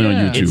down? Only on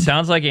Yeah. YouTube. It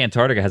sounds like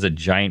Antarctica has a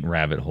giant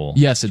rabbit hole.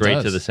 Yes, it straight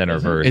does. to the center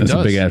of Earth, It That's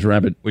does. a big ass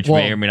rabbit. which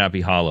Well- may or may not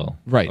be hollow.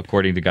 Right.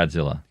 According to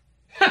Godzilla.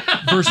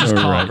 versus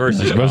Kong. Right.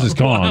 Versus Versus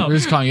Kong.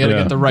 Versus Kong. You got to Yeah.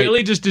 get the right.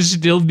 Billy just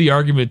distilled the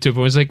argument to it. I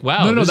was like,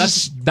 wow, No, this that's-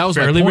 is that was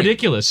my fairly point.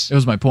 ridiculous. It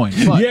was my point.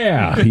 But-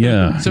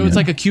 Yeah. So it's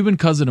like a Cuban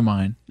cousin of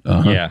mine.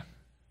 Yeah.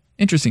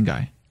 Interesting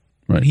guy.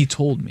 Right. And he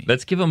told me.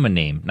 Let's give him a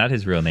name. Not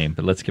his real name,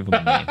 but let's give him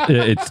a name.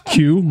 It's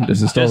Q.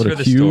 Does it start Just with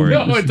for a the Q? story.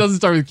 No, it doesn't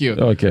start with Q.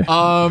 Okay.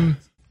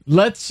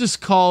 Let's just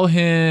call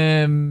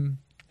him.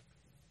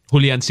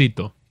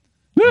 Juliancito.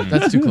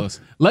 That's too close.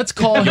 Let's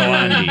call him.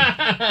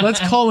 Yolandi. Let's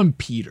call him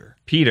Peter.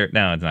 Peter.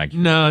 No, it's not.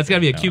 No, it's got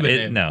to be a Cuban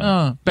name.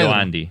 No. Pedro.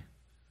 Yolandi.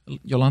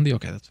 Yolandi.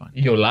 Okay, that's fine.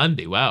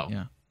 Yolandi, wow.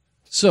 Yeah.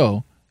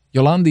 So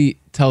Yolandi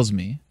tells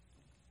me,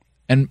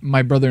 and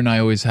my brother and I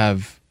always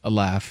have a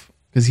laugh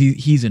because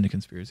he's into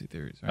conspiracy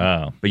theories. Right?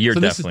 Oh, but you're So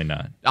this definitely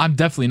not. I'm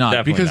definitely not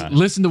Definitely because not.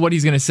 listen to what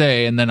he's gonna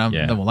say, and then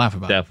Yeah. then we'll laugh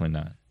about it. Definitely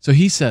not. So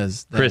he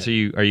says, that Chris, are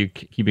you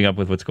keeping up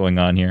with what's going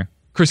on here?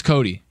 Chris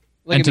Cody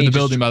Look at entered me, the just-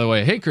 building, by the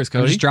way. Hey, Chris I'm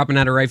Cody. just dropping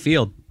out of right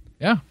field.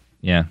 Yeah,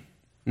 Yeah.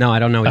 No, I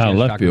don't know what you're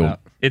left talking field. about.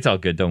 It's all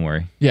good. Don't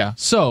worry. yeah.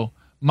 So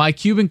my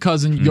Cuban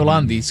cousin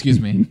Yolandi, excuse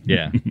me,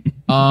 Yeah.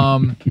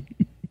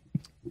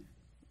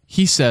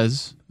 he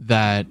says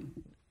that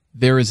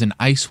there is an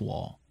ice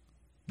wall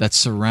that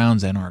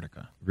surrounds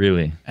Antarctica,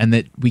 Really. and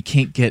that we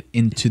can't get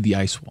into the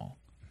ice wall.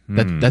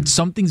 That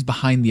something's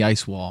behind the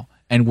ice wall,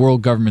 and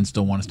world governments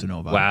don't want us to know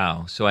about.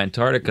 Wow. So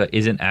Antarctica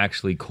isn't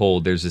actually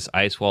cold. There's this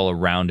ice wall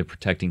around it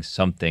protecting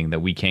something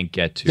that we can't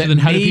get to. So then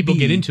how do people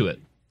Maybe- get into it?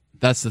 it.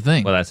 That's the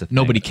thing. Well, that's the thing.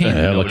 Nobody can.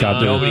 A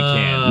helicopter. Nobody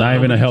can. Not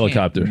even a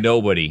helicopter.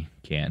 Nobody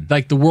can.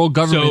 Like the world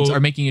governments So- are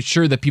making it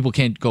sure that people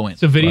can't go in.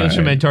 So videos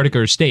from Right. Antarctica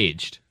are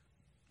staged.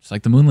 It's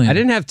like the moon landing. I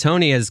didn't have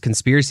Tony as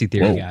conspiracy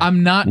theory Whoa. guy.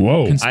 I'm not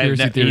Whoa.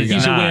 conspiracy I've ne- theory.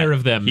 He's guy. not. aware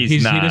of them. He's He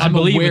not. doesn't I'm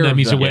believe aware in them. of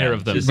He's them. aware Yeah,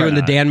 of them. just- Doing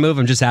the not? Dan move.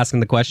 I'm just asking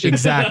the question.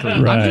 Exactly.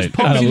 I'm Right. just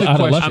posing the Out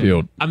of left question.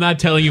 field. I'm not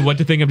telling you what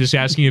to think. I'm just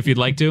asking you if you'd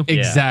like to.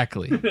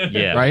 Exactly.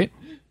 Yeah. Right.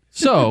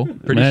 So,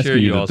 Pretty I'm sure asking you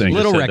you to also think.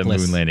 just Little said the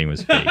reckless. moon landing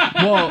was fake.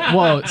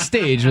 well,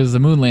 stage as the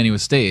moon landing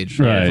was staged.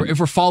 Right. If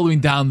we're following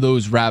down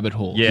those rabbit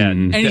holes, Yeah.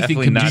 anything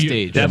definitely can be not,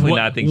 staged. Definitely What-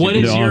 not things what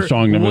you is do. Neil your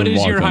Armstrong never what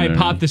is your walked on there.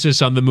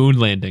 hypothesis on the moon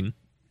landing?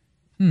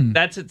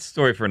 That's a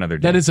story for another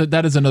day.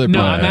 That is another. No,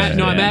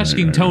 podcast. I'm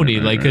asking Tony,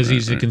 like, because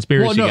he's a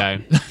conspiracy Well, no.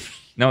 guy.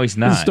 No, he's This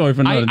not. is a story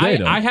for another day,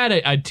 though. I had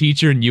a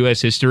teacher in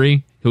U.S.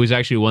 history who was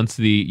actually once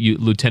the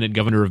lieutenant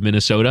governor of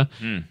Minnesota,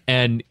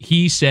 and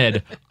he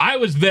said, "I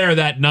was there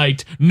that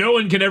night. No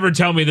one can ever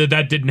tell me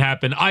that didn't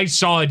happen. I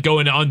saw it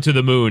going onto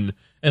the moon."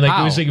 And like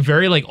it was How? like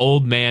very like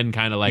old man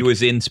kind of like He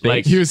was in space.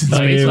 Like, He was in Like,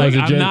 space. it like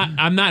was a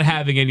I'm not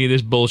having any of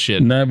this bullshit.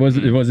 And that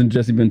wasn't. It wasn't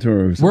Jesse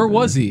Ventura. Or something. Where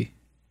was he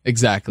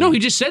exactly? No, he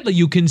just said that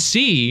you can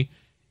see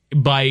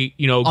by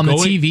on going, the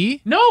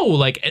TV. No,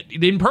 like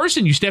in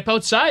person, you step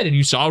outside and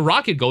you saw a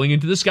rocket going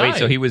into the sky. Wait,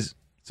 so he was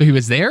So he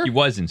was there.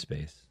 in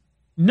space.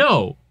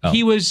 No, Oh.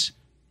 he was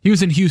He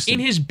was in Houston. in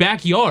his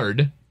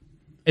backyard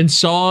and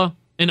saw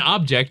an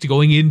object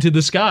going into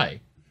the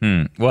sky.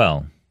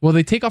 Well, well,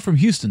 they take off from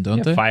Houston,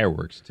 don't they?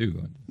 fireworks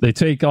too. They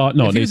take off.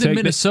 No, If he they was in take.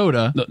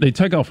 Minnesota, They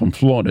take off from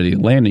Florida. They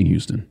land in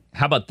Houston.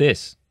 How about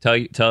this?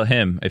 Tell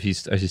him if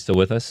is he still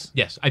with us?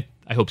 Yes, I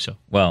hope so.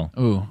 Well,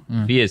 ooh,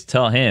 if he is,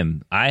 tell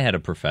him I had a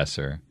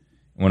professor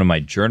in one of my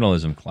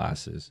journalism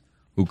classes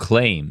who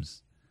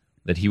claims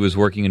that he was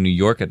working in New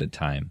York at the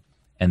time,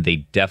 and they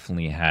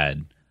definitely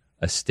had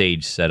a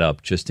stage set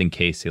up just in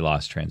case they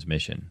lost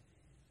transmission.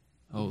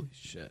 holy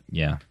shit!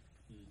 Yeah.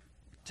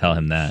 Tell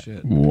him that.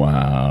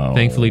 Wow.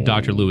 Thankfully,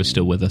 Dr. Lou is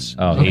still with us.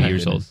 Oh, 80 okay.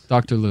 years old.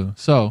 Dr. Lou.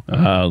 So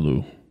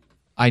Lou.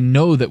 I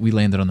know that we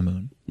landed on the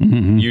moon.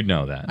 You'd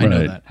know that. I know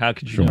Right. that. How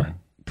could you Sure. know?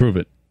 Prove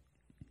it.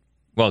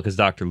 Well, because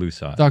Dr. Lou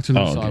saw it. Dr. Lou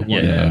Oh, saw it. okay.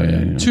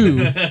 one. Yeah.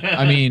 Two,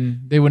 I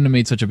mean, they wouldn't have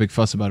made such a big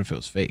fuss about it if it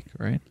was fake,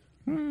 right?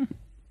 I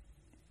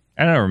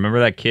don't know. Remember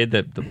that kid,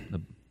 that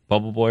the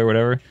Bubble Boy or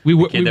whatever? We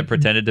were- the kid we- that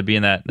pretended to be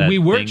in that We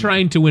were thing?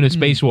 trying to win a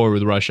space war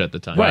with Russia at the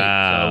time. Right.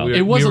 Wow. So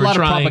It was we a were lot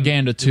of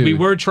propaganda, too. We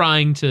were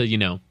trying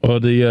to, Or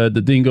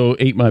the dingo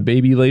ate my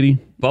baby lady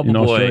Bubble in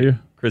Boy.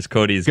 Australia. Chris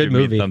Cody's Good giving me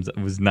a movie. thumbs up.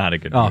 It was not a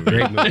good Oh, movie.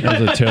 great movie.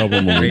 That was a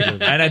terrible movie.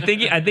 And I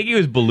think he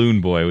was Balloon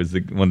Boy was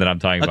the one that I'm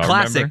talking A about.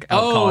 classic. Remember? I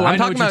would call it. Oh, I I'm know talking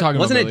what you're about. talking about,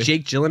 Wasn't it Billy.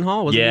 Jake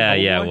Gyllenhaal? Wasn't Yeah,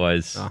 he yeah, Bubble it Boy?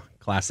 was. Oh,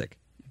 classic.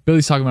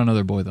 Billy's talking about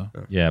another boy, though.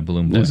 Yeah,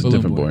 Balloon Boy. That's a Balloon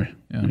different boy.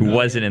 Yeah. Who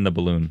wasn't in the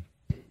balloon?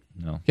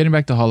 Getting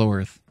back to Hollow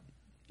Earth.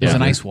 There's Yeah.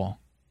 an ice wall.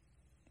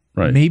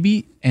 Right.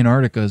 Maybe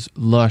Antarctica's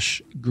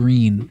lush,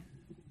 green,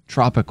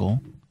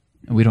 tropical,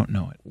 and we don't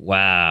know it.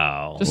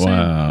 Wow. Just saying.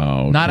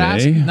 Wow.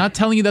 Not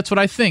telling you that's what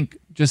I think.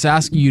 Just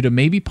asking you to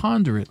maybe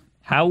ponder it.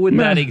 How would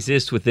that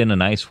exist within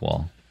an ice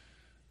wall?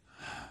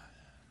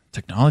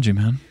 Technology,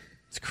 man.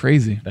 It's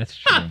crazy. That's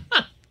true.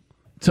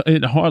 So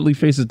it hardly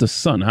faces the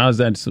sun. How is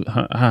that?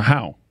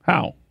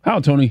 How,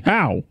 Tony?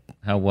 How?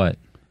 How what?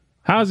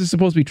 How is it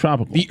supposed to be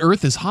tropical? The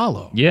Earth is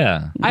hollow.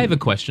 Yeah. I have a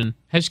question.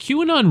 Has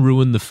QAnon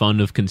ruined the fun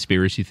of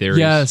conspiracy theories?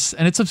 Yes,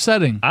 and it's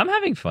upsetting. I'm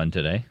having fun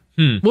today.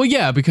 Well,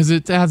 yeah, because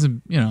it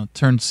hasn't,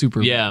 turned super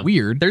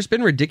weird. There's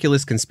been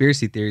ridiculous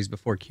conspiracy theories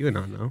before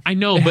QAnon, though. I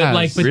know, It but has.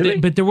 like, but, Really?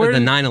 but there were The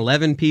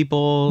 9/11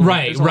 people.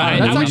 Right, There's a lot right. of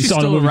That's Now them. actually saw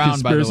the still movie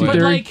around, by the Conspiracy way. But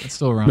Theory? like, It's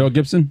still around. Mel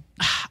Gibson?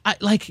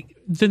 like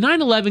the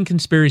 9/11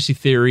 conspiracy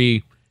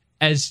theory,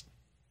 as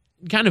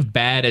kind of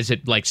bad as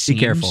it like seems.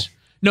 careful.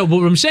 No, but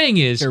what I'm saying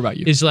is, Care about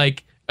you. is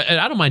like,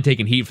 I don't mind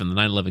taking heat from the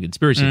 9/11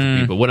 conspiracy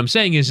theory, but what I'm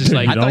saying is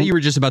like, I thought you were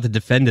just about to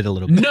defend it a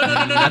little bit. no.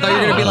 I thought you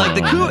were going to be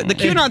like, the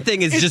QAnon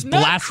thing is just not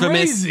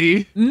blasphemous.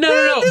 crazy.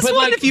 No, This but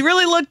one, like, if you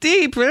really look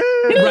deep. right.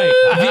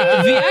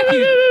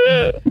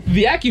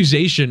 The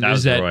accusation That is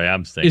was that Roy,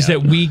 I'm staying is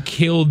out. that we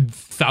killed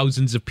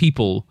thousands of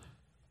people,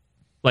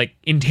 like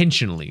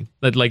intentionally.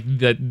 That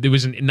there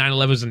was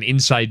 9/11 was an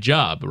inside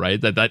job, right?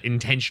 That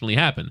intentionally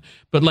happened.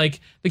 But like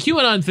the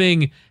QAnon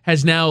thing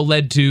has now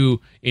led to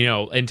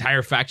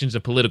entire factions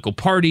of political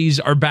parties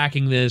are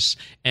backing this,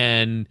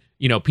 and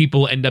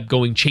people end up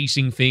going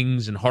chasing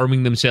things and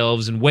harming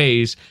themselves in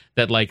ways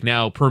that like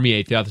now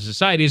permeate throughout the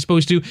society, as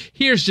opposed to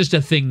here's just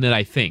a thing that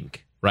I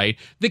think. Right,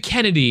 the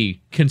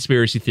Kennedy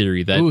conspiracy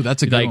theory that Ooh,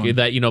 that's a good one.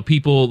 that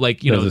people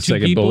like There's a two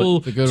second people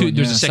bullet. That's a good one,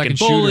 there's yeah. a second Second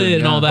bullet shooter,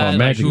 and all yeah. that Or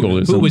magic like,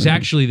 bullet or who was something.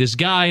 actually this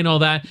guy and all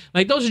that.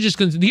 Like those are just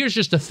here's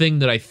just a thing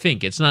that I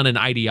think. It's not an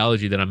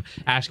ideology that I'm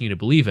asking you to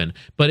believe in,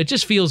 but it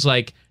just feels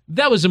like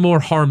that was a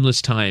more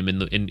harmless time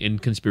in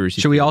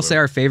conspiracy. Should we all theory say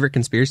our favorite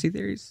conspiracy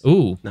theories?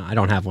 Ooh, No, I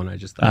don't have one. I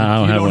just thought. I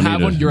don't You have don't one have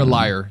either. one? You're a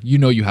liar. You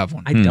know you have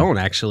one. I don't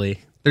actually.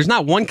 There's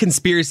not one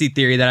conspiracy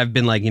theory that I've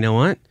been like, you know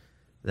what?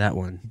 That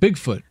one.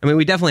 Bigfoot. I mean,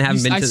 we definitely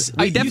haven't been I- to.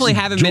 I- We definitely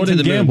haven't been to Jordan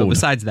the moon. But gambled.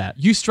 besides that,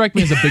 You strike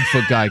me as a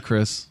Bigfoot guy,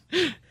 Chris.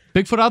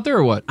 Bigfoot out there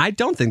or what? I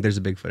don't think there's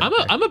a Bigfoot. out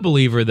there. I'm a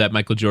believer that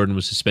Michael Jordan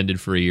was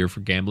suspended for a year for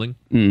gambling.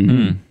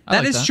 That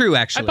like is that. true. I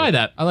Actually, buy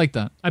that. I like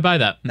that. I buy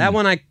that. That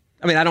one, I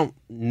mean, I don't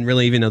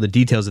really even know the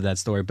details of that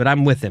story, but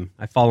I'm with him.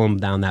 I follow him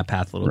down that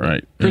path a little bit.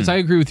 Right. Chris, I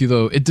agree with you,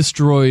 though. It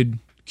destroyed...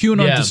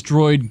 QAnon Yeah.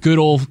 destroyed good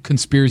old We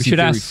conspiracy should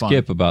theory ask fun.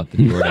 Skip about the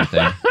Jordan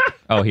thing.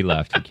 Oh, he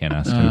left. We can't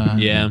ask him.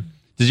 Yeah.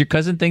 Does your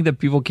cousin think that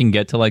people can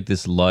get to like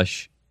this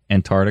lush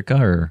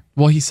Antarctica or?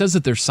 Well, he says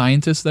that there's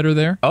scientists that are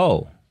there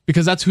Oh,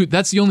 because that's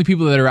the only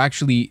people that are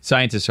actually...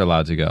 scientists are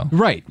allowed to go.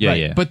 Right. Yeah, right.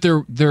 yeah. But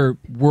they're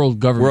world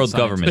government World scientists.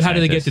 government. But how do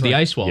they get to the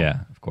scientists. ice wall? Yeah,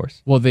 of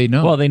course. Well, they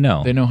know. Well, they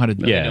know. They know how to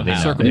do Yeah, it. they know.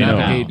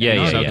 Circumnavigate. They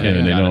know. Yeah, Okay,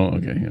 yeah. they got know.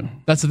 Okay, yeah.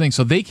 That's the thing.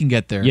 So they can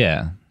get there.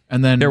 Yeah,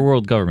 And then... they're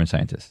world government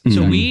scientists.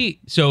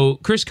 So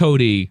Chris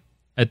Cody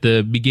at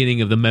the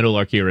beginning of the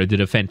Meadowlark era did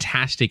a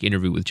fantastic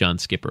interview with John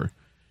Skipper.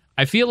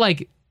 I feel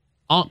like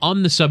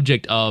on the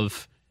subject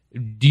of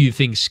do you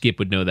think Skip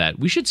would know that,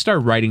 we should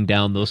start writing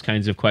down those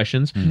kinds of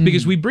questions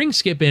because we bring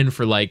Skip in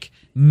for like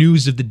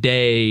news of the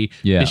day,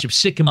 Yeah. Bishop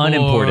Sycamore,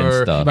 Unimportant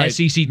stuff. Right.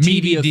 SEC TV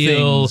Media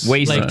deal, things.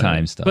 Waste like, of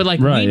time stuff. But like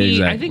Right, we need, I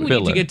exactly. think we need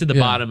to Filler. get to the Yeah.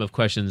 bottom of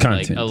questions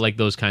Content. like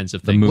those kinds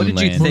of The things. moon What did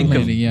you landing. think of?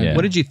 Landing, yeah.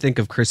 What did you think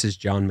of Chris's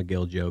John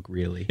McGill joke?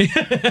 Really,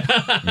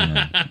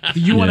 Do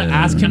you want to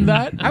ask him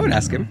that? I would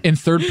ask him. In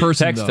third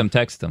person,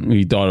 Text him.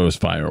 He thought it was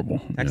fireable.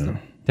 Text yeah. him.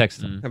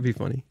 Text him. That'd be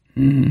funny.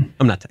 I'm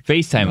not texting.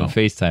 FaceTime him.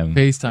 FaceTime him.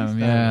 FaceTime him.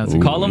 Yeah. that's a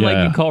Ooh, Call him like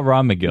yeah. you call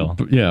Ron McGill.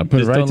 Yeah, put it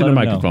Just right don't to the let him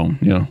know. microphone.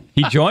 Yeah,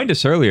 He joined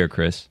us earlier,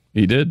 Chris.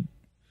 he did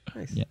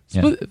Yeah.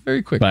 good.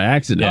 Very quick. by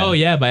accident. Oh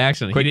yeah, by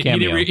accident. Quick He didn't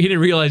cameo. he didn't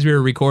realize we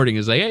were recording.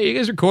 He's like, "Hey, you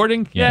guys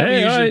recording?" Yeah. Hey,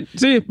 we all right.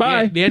 See you.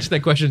 Bye. Yeah, the answer to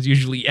that question is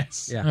usually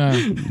yes. Yeah.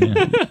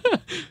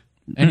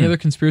 Any other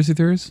conspiracy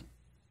theories?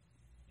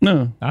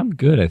 No, I'm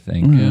good, I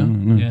think.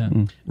 Yeah.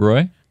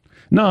 Roy?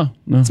 no.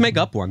 Let's make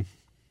up one.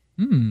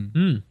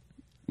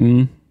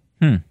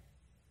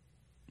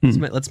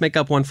 Let's make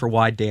up one for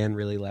why Dan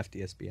really left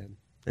ESPN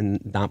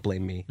and not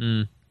blame me.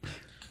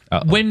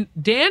 When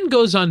Dan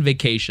goes on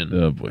vacation,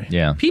 Oh boy.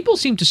 Yeah. people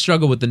seem to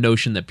struggle with the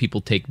notion that people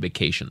take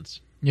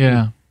vacations.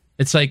 Yeah.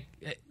 It's like,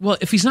 well,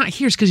 if he's not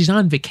here, it's because he's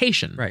on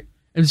vacation. Right.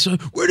 And so,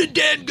 where did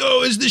Dan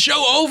go? Is the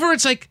show over?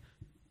 It's like,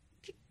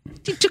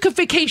 he took a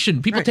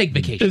vacation. People take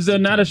vacations. Is there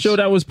not a show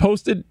that was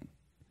posted?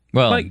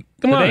 Well, Like,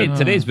 come on.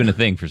 today's been a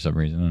thing for some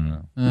reason. I don't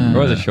know.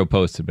 There was a show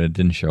posted, but it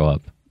didn't show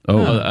up.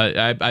 Oh,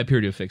 I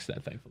appear to have fixed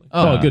that, thankfully.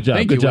 Oh, good job.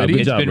 thank Good you, job. Woody. Good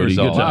It's job, been Woody.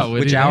 Good resolved. job.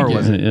 Which hour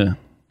was it? Yeah.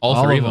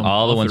 All three of them.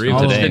 All the ones three from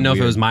of them. today. Didn't know if it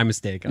Weird. was my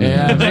mistake.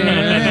 Yeah,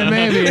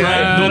 maybe.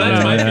 Well,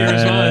 that's my fear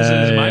as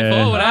well. Is it my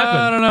fault? What happened?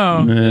 I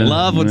don't know. Yeah.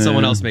 Love when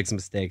someone else makes a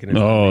mistake. And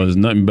it's Oh, there's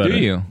nothing better. Do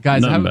you?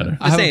 Guys, Nothing I have, better.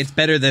 I I have say it's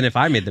better than if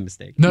I made the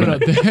mistake. No.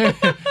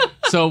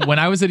 So when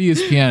I was at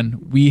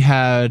ESPN, we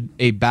had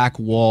a back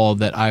wall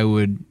that I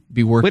would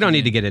be working. We don't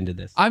need to get into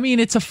this. I mean,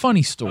 it's a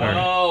funny story.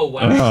 Oh,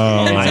 wow.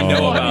 Oh. I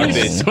know about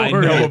this. I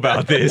know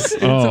about this.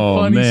 Oh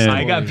funny man, story.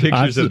 I got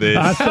pictures of this.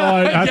 I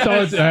saw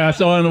it. I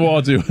saw it on the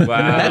wall too. Wow.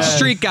 That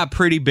streak got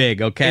pretty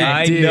big, okay?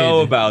 I did.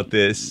 know about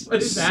this.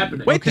 What is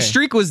happening? Wait, Okay. the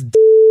streak was...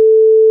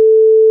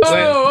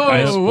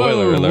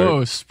 Spoiler alert.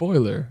 Whoa,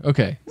 spoiler.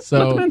 Okay, Let the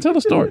so man tell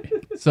the story.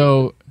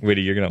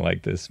 Witty, you're going to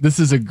like this. this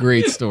is a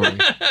great story.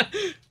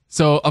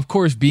 So, of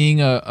course,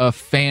 being a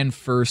fan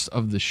first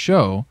of the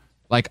show,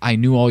 like I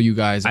knew all you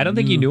guys. I don't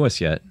think you knew us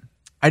yet.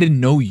 I didn't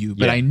know you,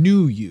 but Yeah. I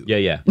knew you.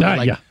 Yeah.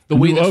 Like yeah. the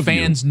way Knew that of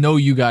fans know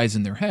you guys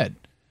in their head.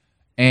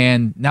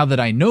 And now that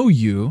I know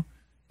you,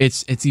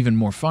 it's even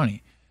more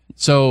funny.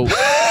 So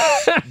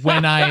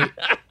when I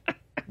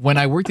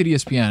worked at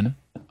ESPN,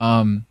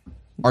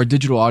 our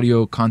digital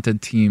audio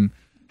content team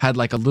had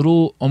like a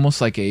little, almost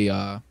like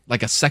a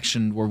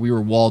section where we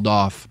were walled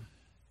off,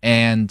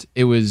 and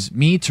it was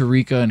me,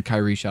 Tarika, and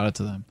Kyrie. Shout out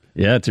to them.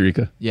 Yeah,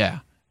 Tarika. Yeah,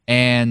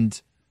 and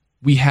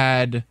we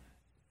had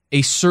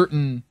a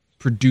certain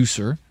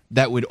producer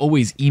that would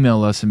always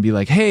email us and be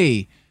like,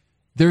 "Hey,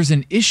 there's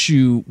an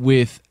issue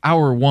with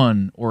hour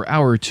 1 or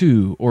hour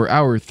 2 or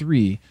hour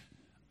 3.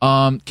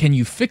 Can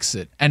you fix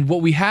it?" And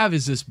what we have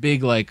is this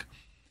big like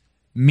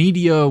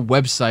media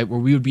website where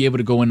we would be able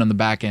to go in on the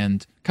back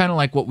end, kind of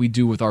like what we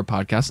do with our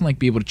podcast, and like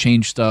be able to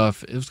change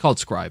stuff. It was called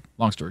Scribe.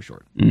 Long story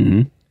short,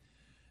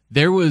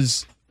 there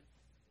was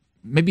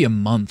maybe a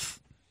month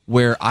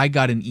where I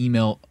got an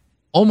email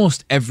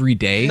almost every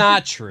day.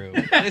 Not true.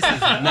 This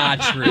is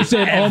not true. He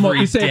said almost.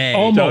 He said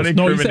almost.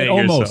 No, he said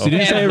almost. He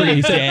didn't say every.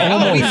 He said Oh,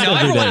 we almost know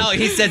every everyone day. else.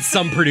 He said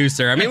some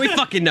producer. I mean, we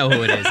fucking know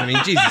who it is. I mean,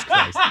 Jesus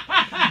Christ.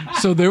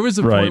 So there was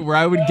a Right. point where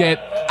I would get,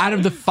 out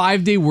of the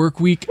 5-day work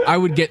week, I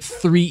would get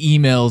 3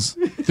 emails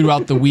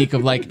throughout the week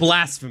of like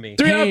Blasphemy.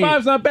 3 out of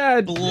 5's not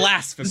bad.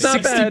 Blasphemy.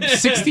 Not bad.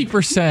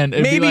 60%.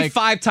 It'd Maybe be like,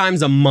 5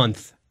 times a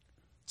month.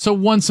 so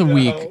once a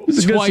week,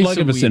 It's a good twice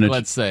slugging a week, percentage.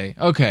 let's say.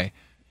 Okay.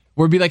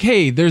 Where it'd be like,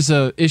 hey, there's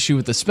a issue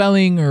with the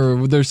spelling,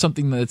 or there's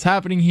something that's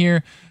happening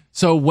here.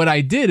 So what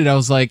I did, I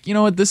was like, you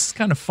know what, this is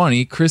kind of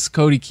funny. Chris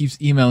Cody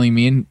keeps emailing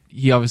me, and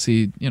he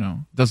obviously,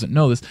 doesn't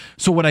know this.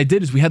 So what I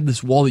did is we had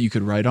this wall that you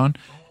could write on.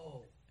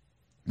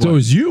 So it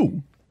was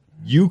you.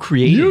 You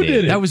created You it.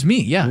 did it. That was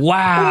me, yeah.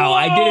 Wow,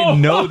 I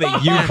didn't know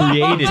that you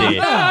created it.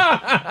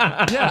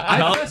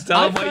 Yeah.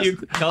 Tell him what you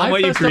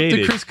fessed up created.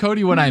 to Chris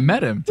Cody when I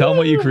met him. Tell him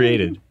what you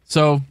created.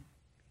 So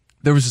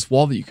there was this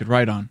wall that you could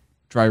write on,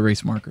 dry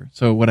erase marker.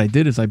 So what I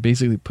did is I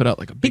basically put out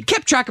like a He big...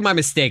 kept track of my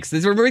mistakes.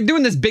 We're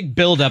doing this big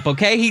build-up,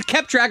 okay? He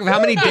kept track of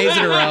how many days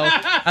in a row.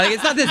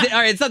 It's not this. All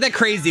right, it's not that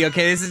crazy,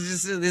 okay? This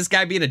is just this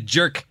guy being a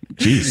jerk.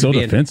 Jeez, so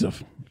Being-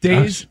 defensive.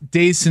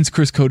 days since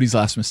Chris Cody's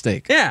last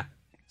mistake. Yeah.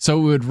 So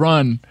we would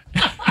run...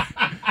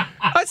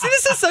 See,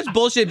 this is such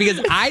bullshit because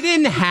we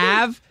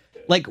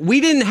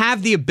didn't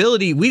have the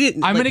ability. We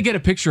didn't. I'm like, going to get a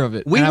picture of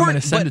it, we and I'm weren't-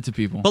 going to send but- it to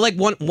people. But like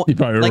one He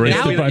probably like erased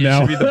now, it by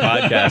now. Read the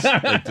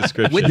podcast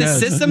description. with the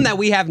system that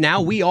we have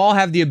now, we all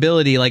have the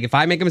ability. Like if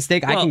I make a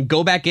mistake, I Well, can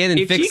go back in and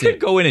if he fix could it.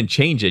 go in and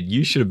change it,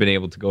 you should have been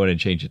able to go in and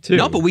change it too.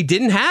 No, but we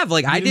didn't have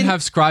I didn't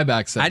have Scribe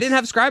access. I didn't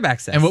have Scribe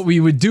access. And what we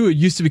would do, it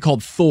used to be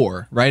called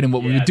Thor, right? And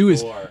what we would do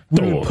is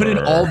we would put in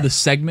all the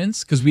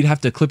segments, because we'd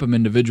have to clip them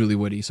individually,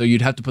 Woody. So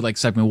you'd have to put like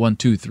segment 1,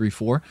 2, 3,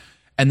 4,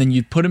 and then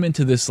you'd put them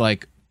into this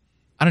like,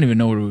 I don't even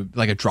know what it would,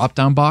 like a drop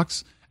down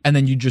box, and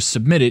then you just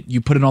submit it. You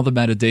put in all the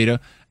metadata,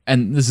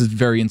 and this is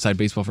very inside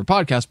baseball for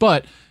podcasts,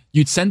 but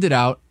you'd send it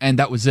out, and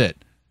that was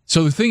it.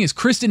 So the thing is,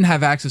 Chris didn't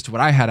have access to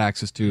what I had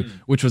access to,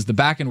 which was the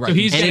back end right. So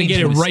he's got to get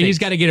it right. He's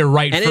got to get it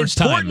right An first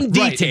time. important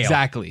Right, detail.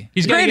 exactly.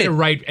 He's got to get it Granted,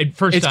 right at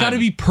first It's time. got to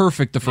be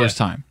perfect the first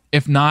time.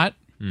 If not,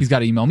 he's got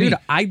to email me. Dude,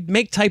 I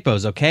make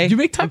typos, okay? You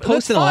make typos? I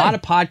posted a That's lot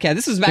of podcasts.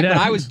 This was back when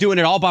I was doing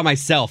it all by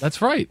myself. That's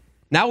right.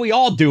 Now we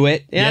all do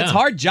it. Yeah, Yeah. it's a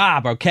hard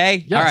job,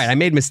 okay? Yes. All right, I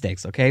made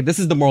mistakes, okay? This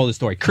is the moral of the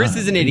story. Chris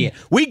is an idiot.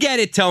 We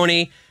get it,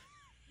 Tony.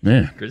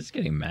 Man, Chris is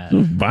getting mad.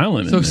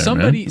 violent. So in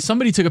there,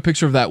 somebody took a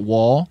picture of that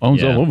wall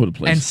Bones Yeah. all over the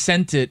place. and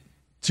sent it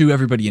to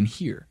everybody in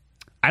here.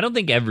 I don't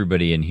think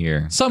everybody in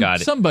here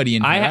got it. Somebody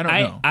in here. I don't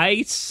know.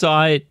 I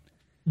saw it.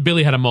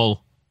 Billy had a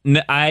mole.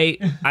 I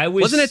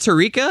was. Wasn't it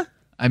Tarika?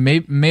 I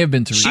may have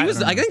been to. She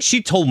was. I think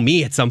she told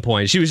me at some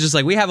point. She was just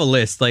like, "We have a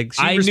list." Like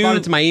she I responded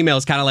knew- to my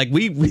emails, kind of like,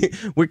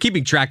 "We're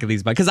keeping track of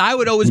these," because I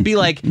would always be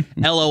like,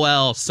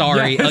 "LOL,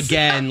 sorry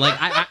again." Like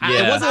it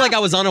Yeah. wasn't like I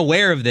was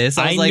unaware of this.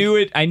 I was like, knew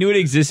it. I knew it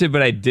existed,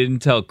 but I didn't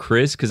tell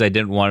Chris because I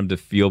didn't want him to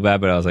feel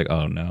bad. But I was like,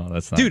 "Oh no,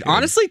 that's not." Dude, good.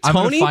 honestly, I'm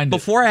gonna Tony, find it.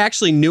 before I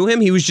actually knew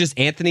him, he was just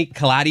Anthony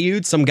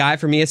Caladiud, some guy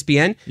from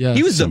ESPN. Yeah.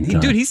 He was, Some guy.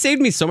 dude, he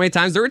saved me so many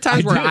times. There were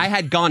times where did. I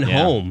had gone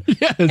home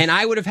and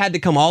I would have had to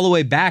come all the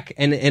way back.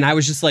 And I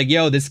was just like,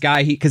 yo, this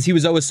guy, because he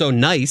was always so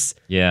nice.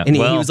 Yeah, And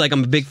he well, was like,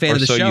 I'm a big fan or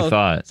of the so show. you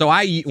thought. So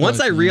once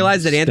I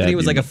realized that Anthony Stab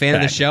was you like a fan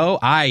of the back. show,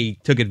 I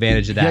took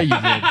advantage of that. Yeah,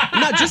 you did.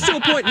 Not just to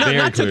a point. No, Very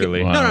not taking, clearly.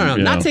 no, Wow,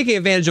 not yeah. taking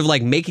advantage of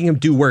like making him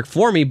do work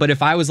for me. But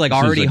if I was like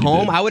already like you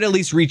home, did. I would at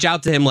least reach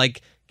out to him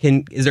like,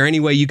 is there any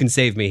way you can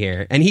save me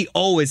here? And he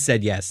always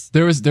said yes.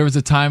 There was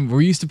a time where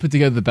we used to put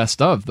together the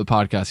best of the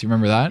podcast. You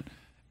remember that?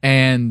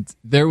 And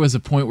there was a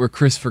point where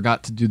Chris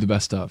forgot to do the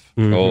best of.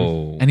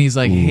 Oh. And he's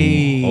like,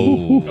 hey.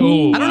 I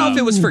don't know if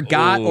it was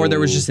forgot or there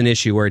was just an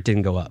issue where it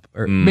didn't go up.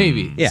 Or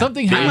Maybe. Yeah.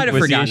 Something I might happened. have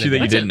Was the forgotten issue it.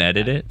 that you didn't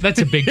edit it? That's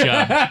a big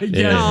job.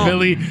 Yes,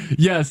 Billy.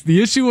 Yes,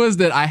 the issue was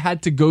that I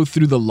had to go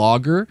through the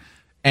logger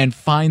and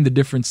find the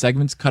different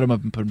segments, cut them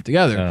up, and put them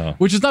together,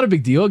 which is not a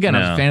big deal. Again,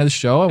 I'm a fan of the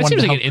show. I That wanted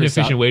seems to like help an Chris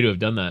inefficient out. way to have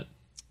done that.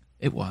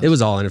 It was. It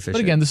was all inefficient.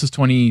 But again, this is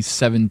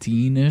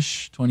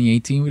 2017-ish,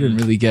 2018. We didn't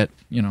really get,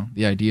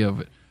 the idea of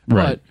it.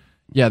 Right. But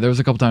yeah, there was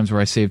a couple times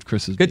where I saved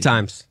Chris's. Good beat.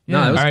 times.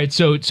 Yeah. No, it was, All right,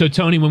 so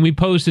Tony, when we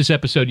post this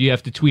episode, you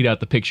have to tweet out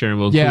the picture, and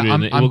we'll Yeah,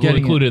 include it. I'm We'll getting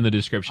include it. it in the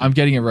description. I'm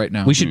getting it right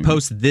now. we should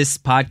post this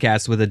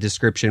podcast with a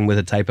description with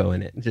a typo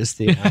in it. Just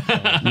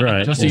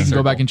Right. just so you can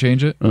go back and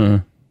change it.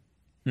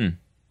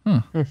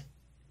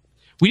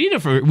 We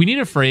need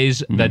a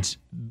phrase that's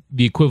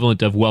the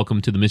equivalent of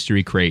 "Welcome to the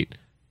Mystery Crate,"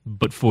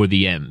 but for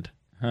the end.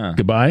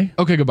 Goodbye.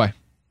 Okay, goodbye.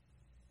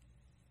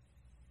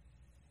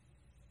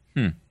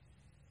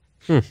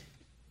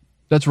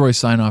 That's Roy's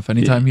sign off.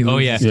 Anytime he leaves Oh,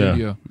 yeah. the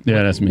studio.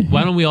 Yeah, that's me.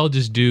 Why don't we all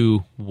just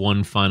do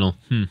one final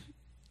and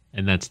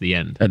that's the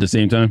end? At the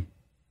same time?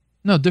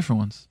 No, different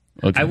ones.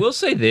 Okay. I will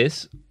say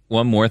this,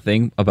 one more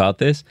thing about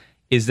this,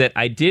 is that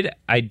I did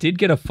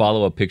get a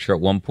follow-up picture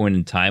at one point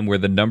in time where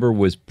the number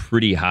was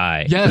pretty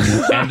high.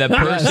 Yes. And the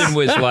person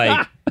was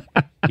like,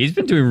 he's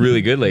been doing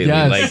really good lately.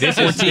 Yes. Like, this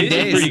is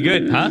pretty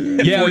good, huh?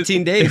 Yeah,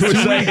 14 days. It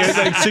was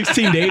like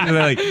 16 days, and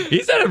they're like,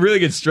 he's had a really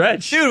good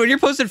stretch. Dude, when you're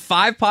posting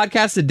 5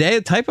 podcasts a day,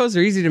 typos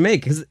are easy to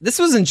make. Because this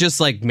wasn't just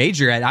like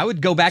major. I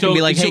would go back and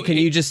be like, hey, can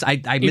you just,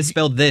 I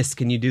misspelled this.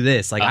 Can you do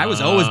this? Like, I was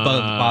always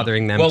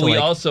bothering them. Well,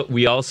 to,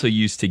 we also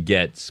used to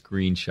get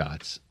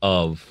screenshots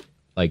of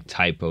like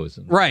typos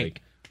and Right.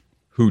 like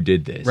who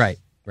did this. Right.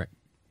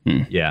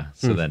 Yeah.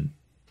 So then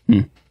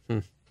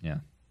yeah.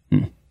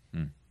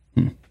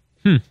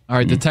 All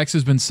right, the text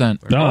has been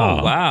sent.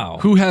 Oh, Wow.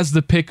 Who has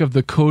the pic of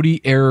the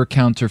Cody error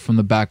counter from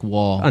the back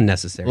wall?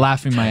 Unnecessary.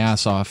 Laughing my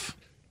ass off.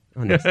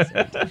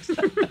 Unnecessary.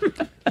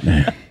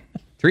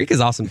 Tariq is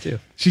awesome too.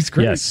 She's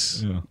great.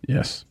 yes.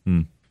 Yes.